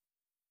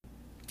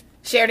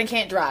 Sheridan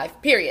can't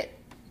drive. Period.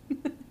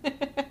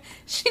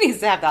 She needs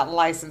to have that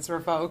license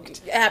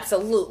revoked.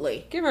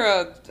 Absolutely. Give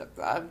her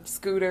a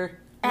scooter.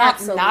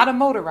 Absolutely. Not a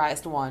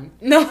motorized one.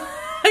 No.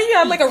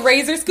 Yeah, like a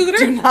Razor scooter.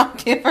 Do not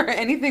give her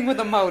anything with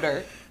a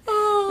motor.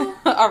 Oh.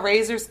 A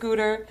Razor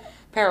scooter,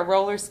 pair of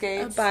roller A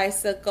skates.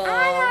 bicycle. I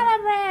got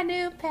a brand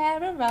new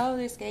pair of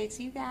roller skates.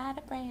 You got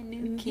a brand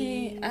new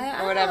key.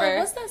 I Or whatever.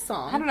 What's that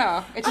song? I don't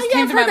know. It just yeah,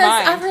 came to my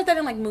mind. I've heard that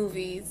in, like,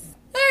 movies.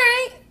 All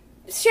right.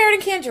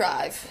 Sheridan can't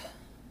drive.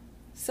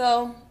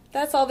 So...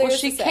 that's all there is to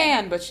say. Well, she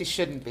can, but she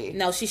shouldn't be.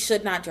 No, she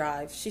should not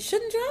drive. She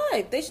shouldn't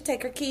drive. They should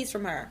take her keys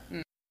from her.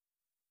 Mm.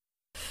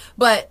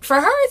 But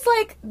for her, it's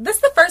like, this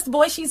is the first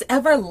boy she's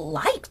ever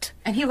liked.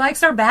 And he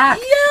likes her back.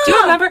 Yeah. Do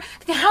you remember?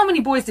 How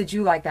many boys did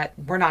you like that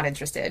were not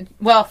interested?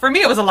 Well, for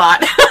me, it was a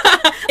lot. In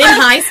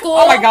high school?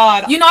 Oh, my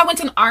God. I went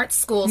to an art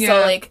school, Yeah.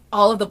 so, like,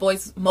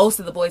 most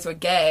of the boys were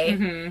gay.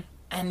 Mm-hmm.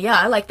 And yeah,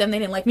 I liked them. They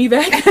didn't like me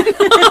back.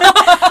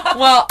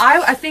 Well,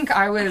 I think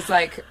I was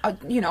like,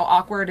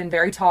 awkward and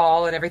very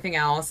tall and everything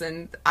else.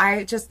 And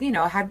I just,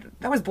 I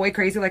was boy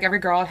crazy like every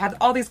girl. I had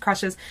all these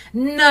crushes.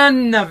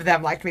 None of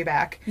them liked me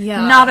back.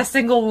 Yeah. Not a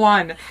single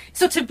one.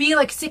 So to be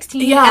like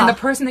 16 Yeah. and the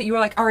person that you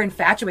are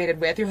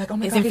infatuated with, you're like, oh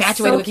my He's God,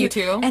 infatuated so with you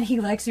cute. too? And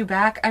he likes you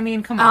back. I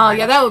mean, come Oh, on.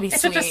 yeah, that would be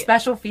it's sweet. such a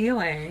special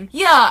feeling.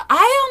 Yeah, I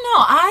don't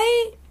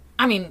know.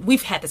 I mean,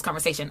 we've had this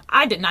conversation.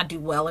 I did not do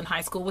well in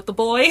high school with the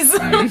boys,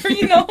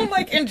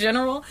 like in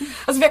general. I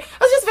was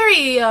just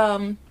very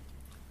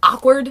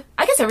awkward.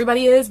 I guess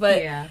everybody is,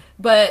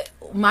 but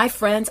my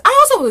friends,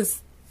 I also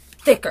was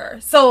thicker.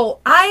 So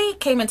I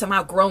came into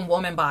my grown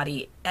woman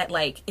body in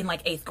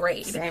 8th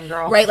grade. Same,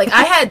 girl. Right? Like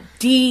I had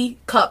D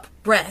cup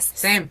breasts.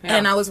 Same. Yeah.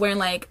 And I was wearing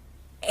like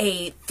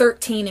a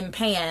 13 in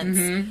pants,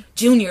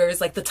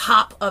 juniors, like the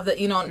top of the,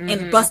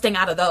 and busting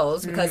out of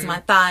those because my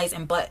thighs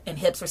and butt and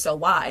hips were so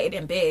wide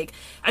and big.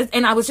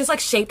 And I was just like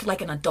shaped like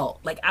an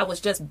adult. Like I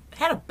was just,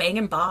 had a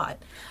banging bod.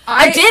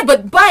 I did,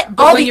 but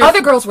all the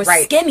other girls were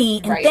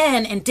skinny and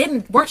thin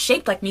and weren't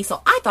shaped like me.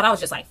 So I thought I was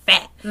just like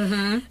fat.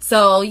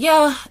 So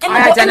yeah.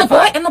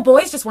 And the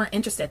boys just weren't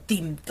interested.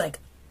 The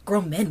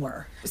grown men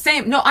were.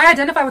 Same. No, I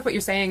identify with what you're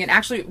saying, and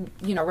actually,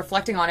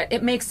 reflecting on it,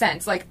 it makes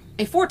sense. Like,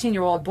 a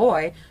 14-year-old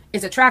boy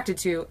is attracted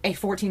to a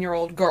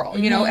 14-year-old girl,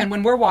 and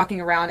when we're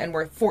walking around and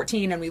we're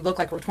 14 and we look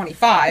like we're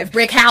 25.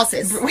 Brick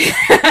houses. Laid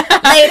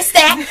a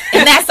stack,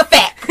 and that's a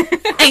fact.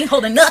 Ain't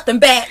holding nothing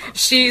back.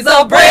 She's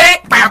a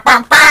brick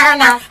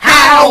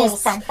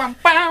house.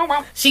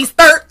 She's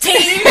 13.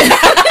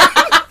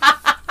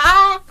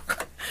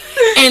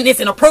 And it's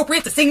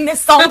inappropriate to sing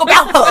this song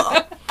about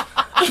her.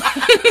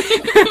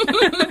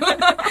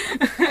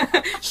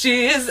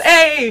 She is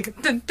a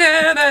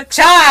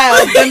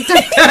child.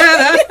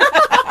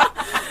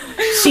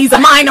 She's a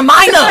minor.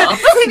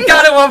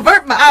 Gotta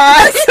avert my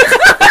eyes.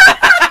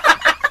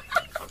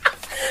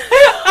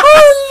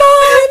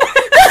 Oh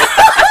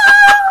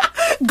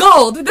Lord.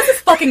 Gold. This is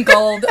fucking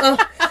gold.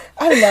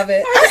 I love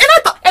it.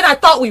 And I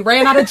thought we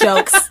ran out of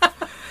jokes.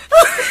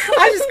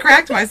 I just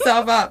cracked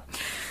myself up.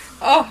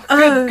 Oh,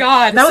 good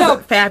God. That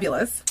was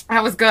fabulous.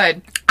 That was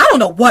good. I don't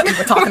know what we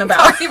were talking about.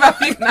 Talking about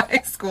being in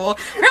high school.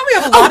 Apparently we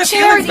have a lot of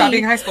feelings about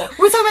being in high school.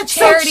 We're talking about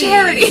charity. So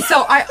charity.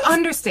 So I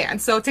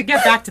understand. So to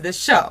get back to this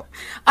show,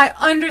 I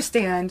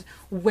understand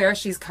where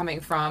she's coming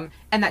from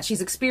and that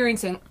she's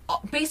experiencing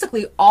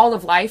basically all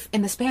of life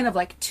in the span of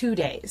 2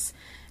 days.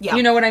 Yeah.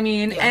 You know what I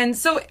mean? Yeah. And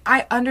so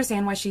I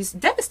understand why she's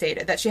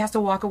devastated that she has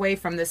to walk away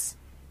from this,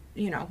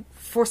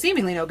 for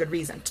seemingly no good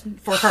reason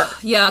for her.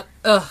 Yeah.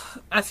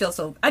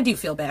 I do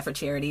feel bad for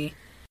Charity.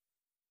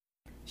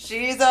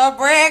 She's a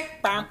brick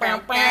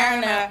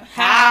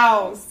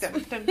house.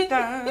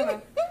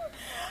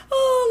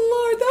 Oh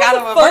Lord,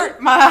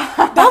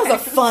 that was a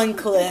fun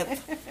clip.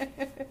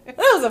 That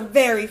was a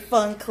very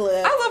fun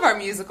clip. I love our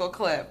musical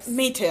clips.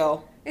 Me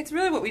too. It's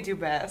really what we do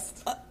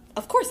best.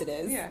 Of course it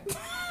is. Yeah.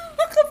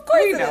 Of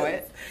course you know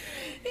it.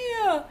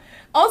 Yeah.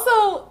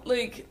 Also,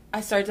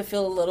 I started to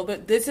feel a little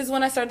bit. This is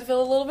when I started to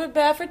feel a little bit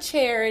bad for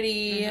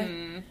Charity.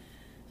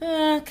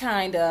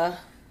 Kinda.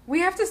 We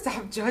have to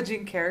stop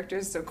judging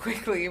characters so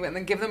quickly and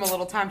then give them a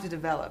little time to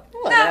develop.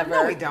 Whatever.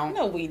 No, we don't.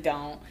 No, we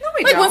don't.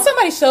 When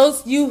somebody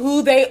shows you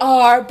who they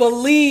are,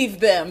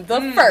 believe them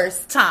the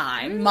first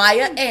time.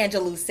 Maya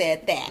Angelou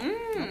said that.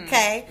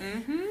 Okay?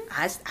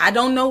 I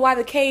don't know why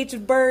the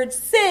caged bird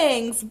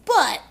sings,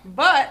 but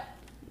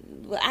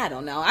I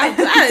don't know. I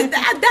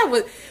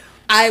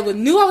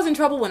knew I was in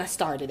trouble when I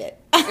started it.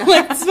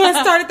 When I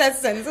started that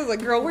sentence, I was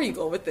like, girl, where you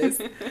going with this?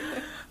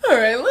 All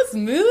right, let's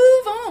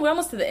move on. We're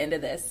almost to the end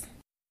of this.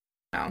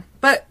 No.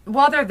 But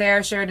while they're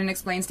there, Sheridan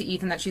explains to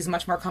Ethan that she's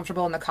much more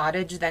comfortable in the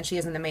cottage than she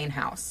is in the main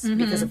house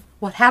because of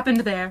what happened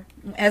there.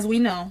 As we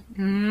know,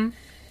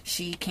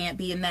 she can't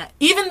be in that.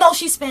 Even though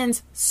she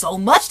spends so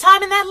much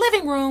time in that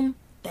living room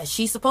that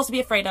she's supposed to be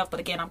afraid of. But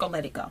again, I'm going to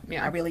let it go.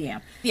 Yeah. I really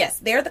am. Yes,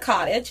 they're at the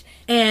cottage.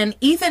 And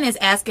Ethan is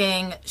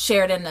asking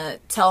Sheridan to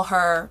tell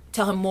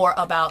him more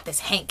about this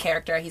Hank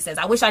character. He says,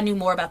 I wish I knew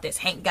more about this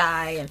Hank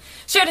guy. And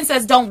Sheridan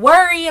says, don't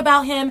worry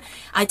about him.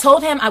 I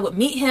told him I would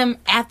meet him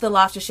at the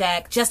Lobster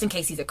Shack just in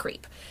case he's a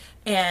creep.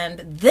 And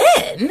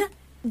then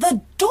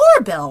the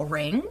doorbell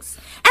rings.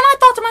 And I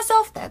thought to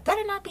myself, that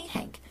better not be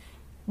Hank.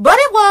 But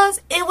it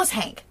was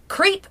Hank.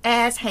 Creep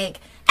ass Hank.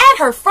 At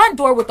her front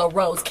door with a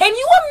rose. Can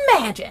you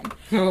imagine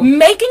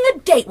making a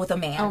date with a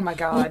man? Oh my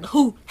God.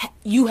 Who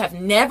has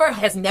never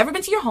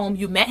been to your home.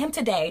 You met him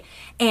today,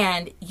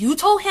 and you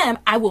told him,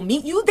 I will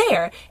meet you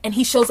there, and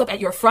he shows up at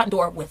your front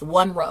door with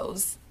one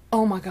rose.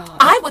 Oh my God.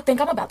 I would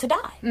think I'm about to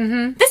die.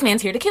 This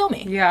man's here to kill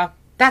me. Yeah,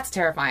 that's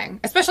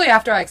terrifying. Especially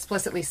after I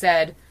explicitly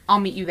said,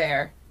 I'll meet you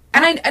there.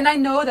 And I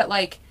know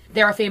that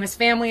they're a famous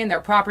family and their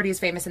property is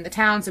famous in the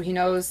town, so he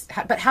knows.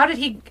 But how did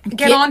he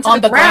get onto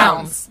the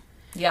grounds?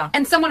 Yeah.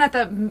 And someone at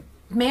the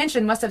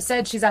mansion must have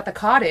said she's at the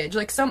cottage.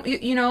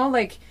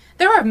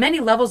 There are many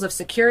levels of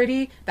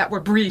security that were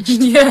breached.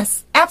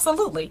 Yes,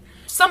 absolutely.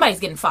 Somebody's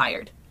getting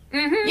fired.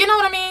 You know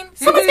what I mean?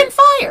 Somebody's getting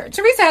fired.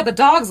 Teresa had the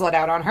dogs let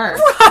out on her.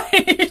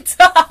 Right.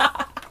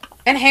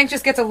 And Hank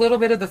just gets a little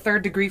bit of the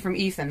 3rd degree from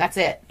Ethan. That's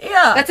it.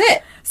 Yeah. That's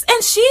it.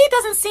 And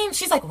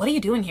she's like, what are you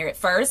doing here at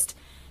first?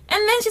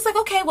 And then she's like,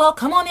 okay, well,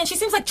 come on in. She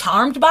seems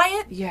charmed by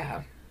it.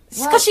 Yeah.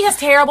 Because she has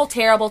terrible,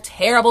 terrible,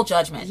 terrible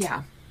judgment.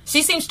 Yeah.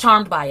 She seems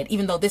charmed by it,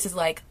 even though this is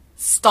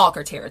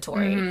stalker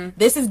territory.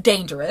 This is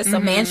dangerous. A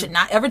man should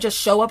not ever just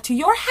show up to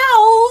your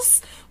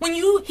house when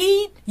you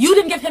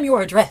didn't give him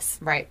your address.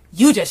 Right.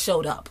 You just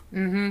showed up.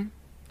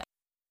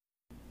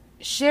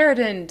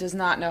 Sheridan does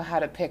not know how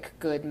to pick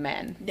good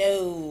men.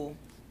 No.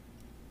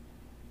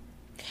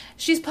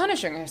 She's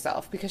punishing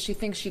herself because she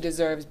thinks she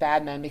deserves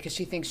bad men because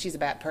she thinks she's a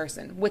bad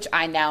person, which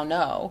I now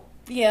know.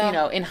 Yeah. You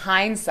know, in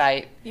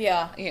hindsight.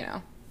 Yeah. You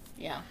know.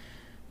 Yeah.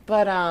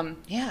 But,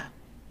 yeah.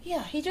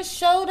 Yeah, he just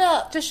showed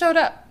up. Just showed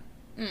up.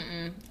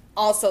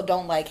 Also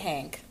don't like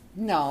Hank.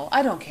 No,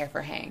 I don't care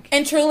for Hank.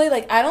 And truly,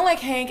 like, I don't like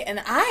Hank,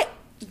 and I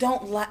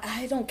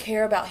don't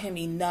care about him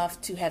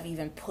enough to have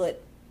even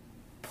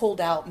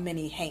pulled out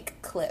many Hank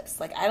clips.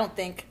 Like, I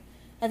think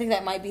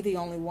that might be the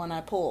only one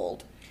I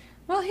pulled.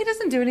 Well, he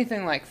doesn't do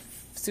anything, like,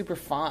 super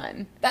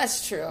fun.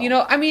 That's true. You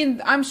know, I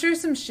mean, I'm sure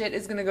some shit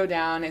is going to go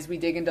down as we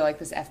dig into, like,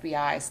 this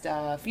FBI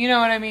stuff. You know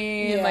what I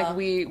mean? Yeah. Like,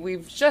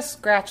 we've just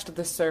scratched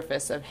the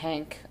surface of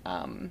Hank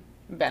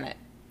Bennett.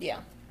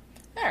 Yeah.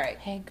 All right.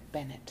 Hank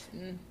Bennett.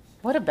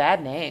 What a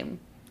bad name.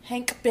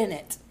 Hank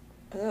Bennett.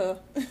 Ugh.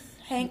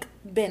 Hank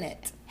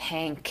Bennett.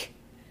 Hank.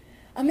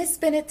 A Miss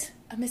Bennett,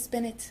 a Miss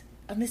Bennett,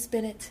 a Miss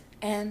Bennett,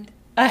 and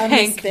A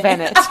Hank Miss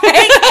Bennett.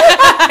 Hank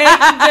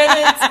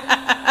Bennett.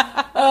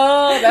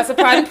 Oh, that's a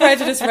Pride and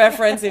Prejudice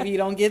reference if you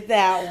don't get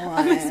that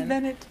one. A Miss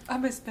Bennett, a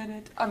Miss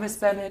Bennett, a Miss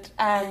Bennett,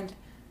 and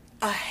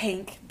a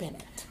Hank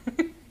Bennett.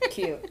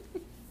 Cute.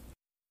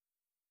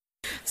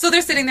 So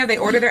they're sitting there, they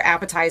order their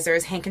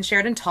appetizers. Hank and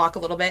Sheridan talk a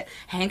little bit.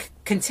 Hank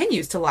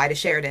continues to lie to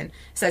Sheridan,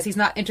 says he's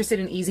not interested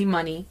in easy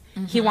money.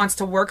 He wants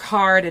to work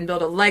hard and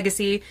build a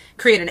legacy,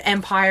 create an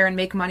empire, and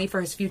make money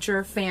for his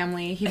future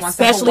family. He wants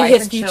to have a Especially wife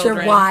his and future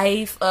children.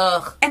 wife.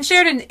 Ugh. And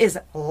Sheridan is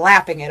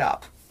lapping it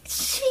up.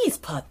 She's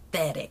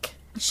pathetic.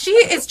 She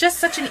is just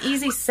such an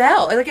easy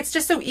sell. Like, it's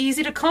just so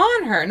easy to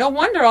con her. No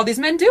wonder all these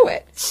men do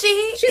it.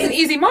 She's an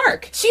easy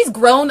mark. She's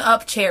grown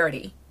up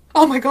Charity.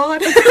 Oh my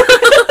God.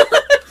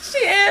 She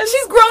is.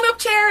 She's grown up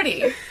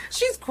Charity.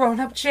 She's grown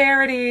up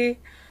Charity.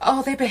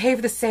 Oh, they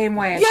behave the same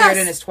way. And Yes.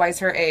 Sheridan is twice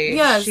her age.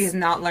 Yes. She has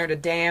not learned a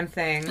damn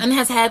thing. And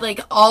has had,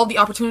 like, all the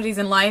opportunities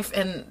in life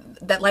and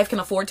that life can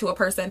afford to a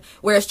person,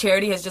 whereas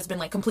Charity has just been,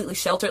 like, completely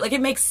sheltered. Like,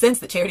 it makes sense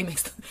that Charity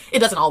it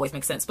doesn't always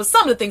make sense, but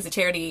some of the things that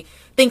Charity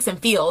thinks and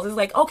feels is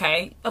like,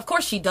 okay, of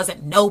course she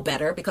doesn't know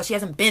better because she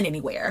hasn't been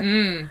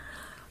anywhere.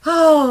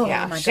 Oh,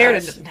 Yeah, my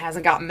Sheridan gosh.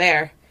 hasn't gotten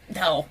there.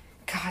 No.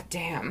 God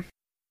damn.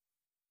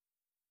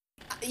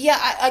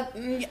 Yeah,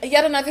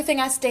 yet another thing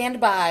I stand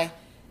by.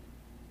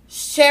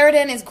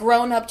 Sheridan is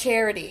grown up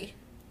Charity.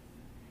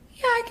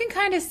 Yeah, I can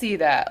kind of see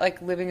that.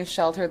 Like, living a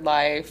sheltered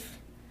life.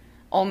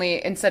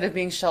 Only, instead of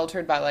being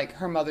sheltered by, like,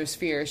 her mother's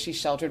fears, she's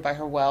sheltered by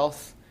her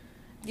wealth.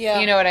 Yeah.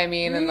 You know what I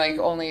mean? And, like,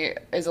 only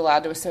is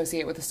allowed to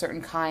associate with a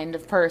certain kind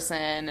of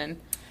person. And,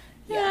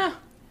 yeah,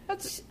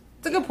 that's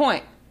a good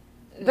point.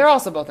 They're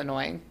also both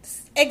annoying.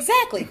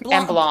 Exactly.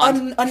 And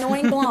blonde.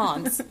 Annoying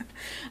blondes.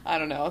 I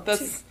don't know.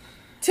 That's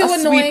Two a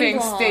annoying sweeping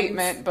blondes.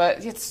 statement,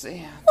 but it's,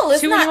 yeah. Well,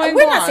 it's Two not. annoying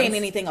We're not blondes. saying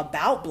anything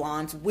about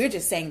blondes. We're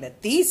just saying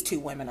that these two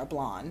women are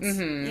blondes.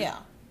 Mm-hmm. Yeah.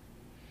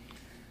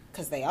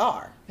 Because they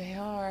are. They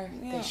are.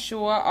 Yeah. They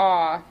sure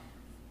are.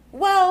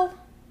 Well,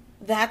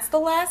 that's the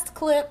last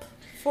clip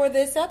for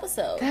this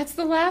episode. That's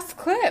the last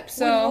clip. We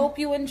So hope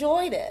you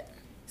enjoyed it.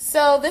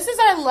 So this is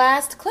our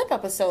last clip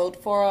episode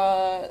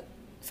for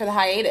the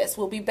hiatus.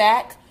 We'll be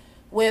back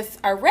with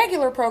our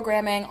regular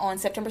programming on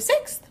September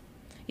 6th.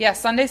 yeah,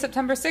 Sunday,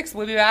 September 6th,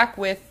 we'll be back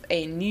with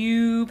a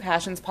new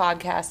Passions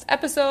Podcast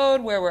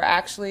episode where we're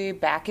actually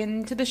back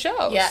into the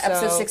show. Yeah, So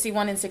episodes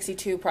 61 and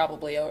 62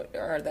 probably are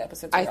the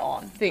episodes we're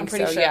on. I think I'm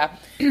pretty so, sure. yeah.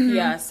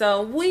 Yeah,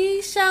 so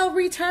we shall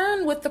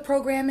return with the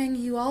programming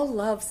you all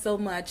love so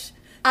much.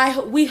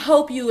 We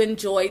hope you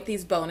enjoyed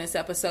these bonus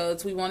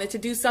episodes. We wanted to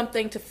do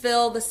something to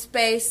fill the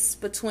space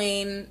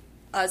between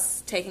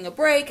us taking a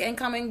break and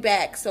coming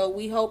back. So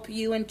we hope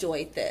you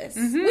enjoyed this.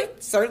 We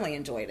certainly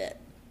enjoyed it.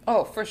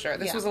 Oh, for sure.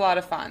 This Yeah. was a lot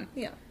of fun.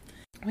 Yeah.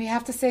 We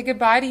have to say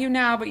goodbye to you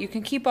now, but you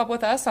can keep up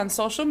with us on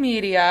social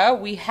media.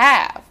 We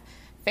have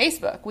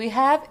Facebook. We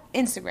have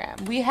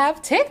Instagram. We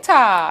have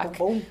TikTok.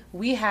 Boom.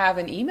 We have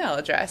an email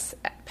address,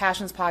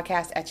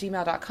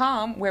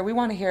 passionspodcast@gmail.com, where we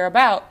want to hear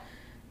about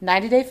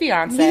 90 Day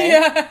Fiancé.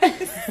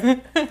 Yeah.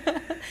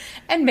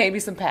 And maybe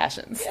some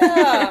passions.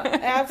 Yeah,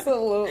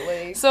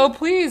 absolutely. So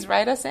please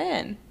write us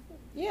in.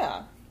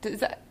 Yeah.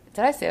 Did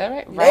I say that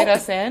right? Write Nope.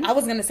 us in. I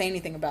was going to say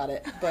anything about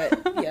it, but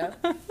yeah.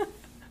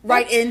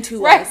 Right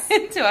into Right us.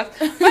 into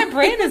us. My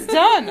brain is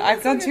done.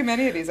 I've done too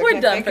many of these. I We're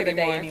can't done think for the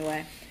day anymore.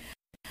 anyway.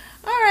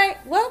 All right.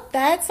 Well,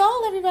 that's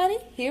all, everybody.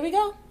 Here we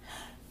go.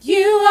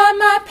 You are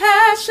my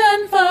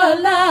passion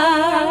for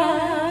life.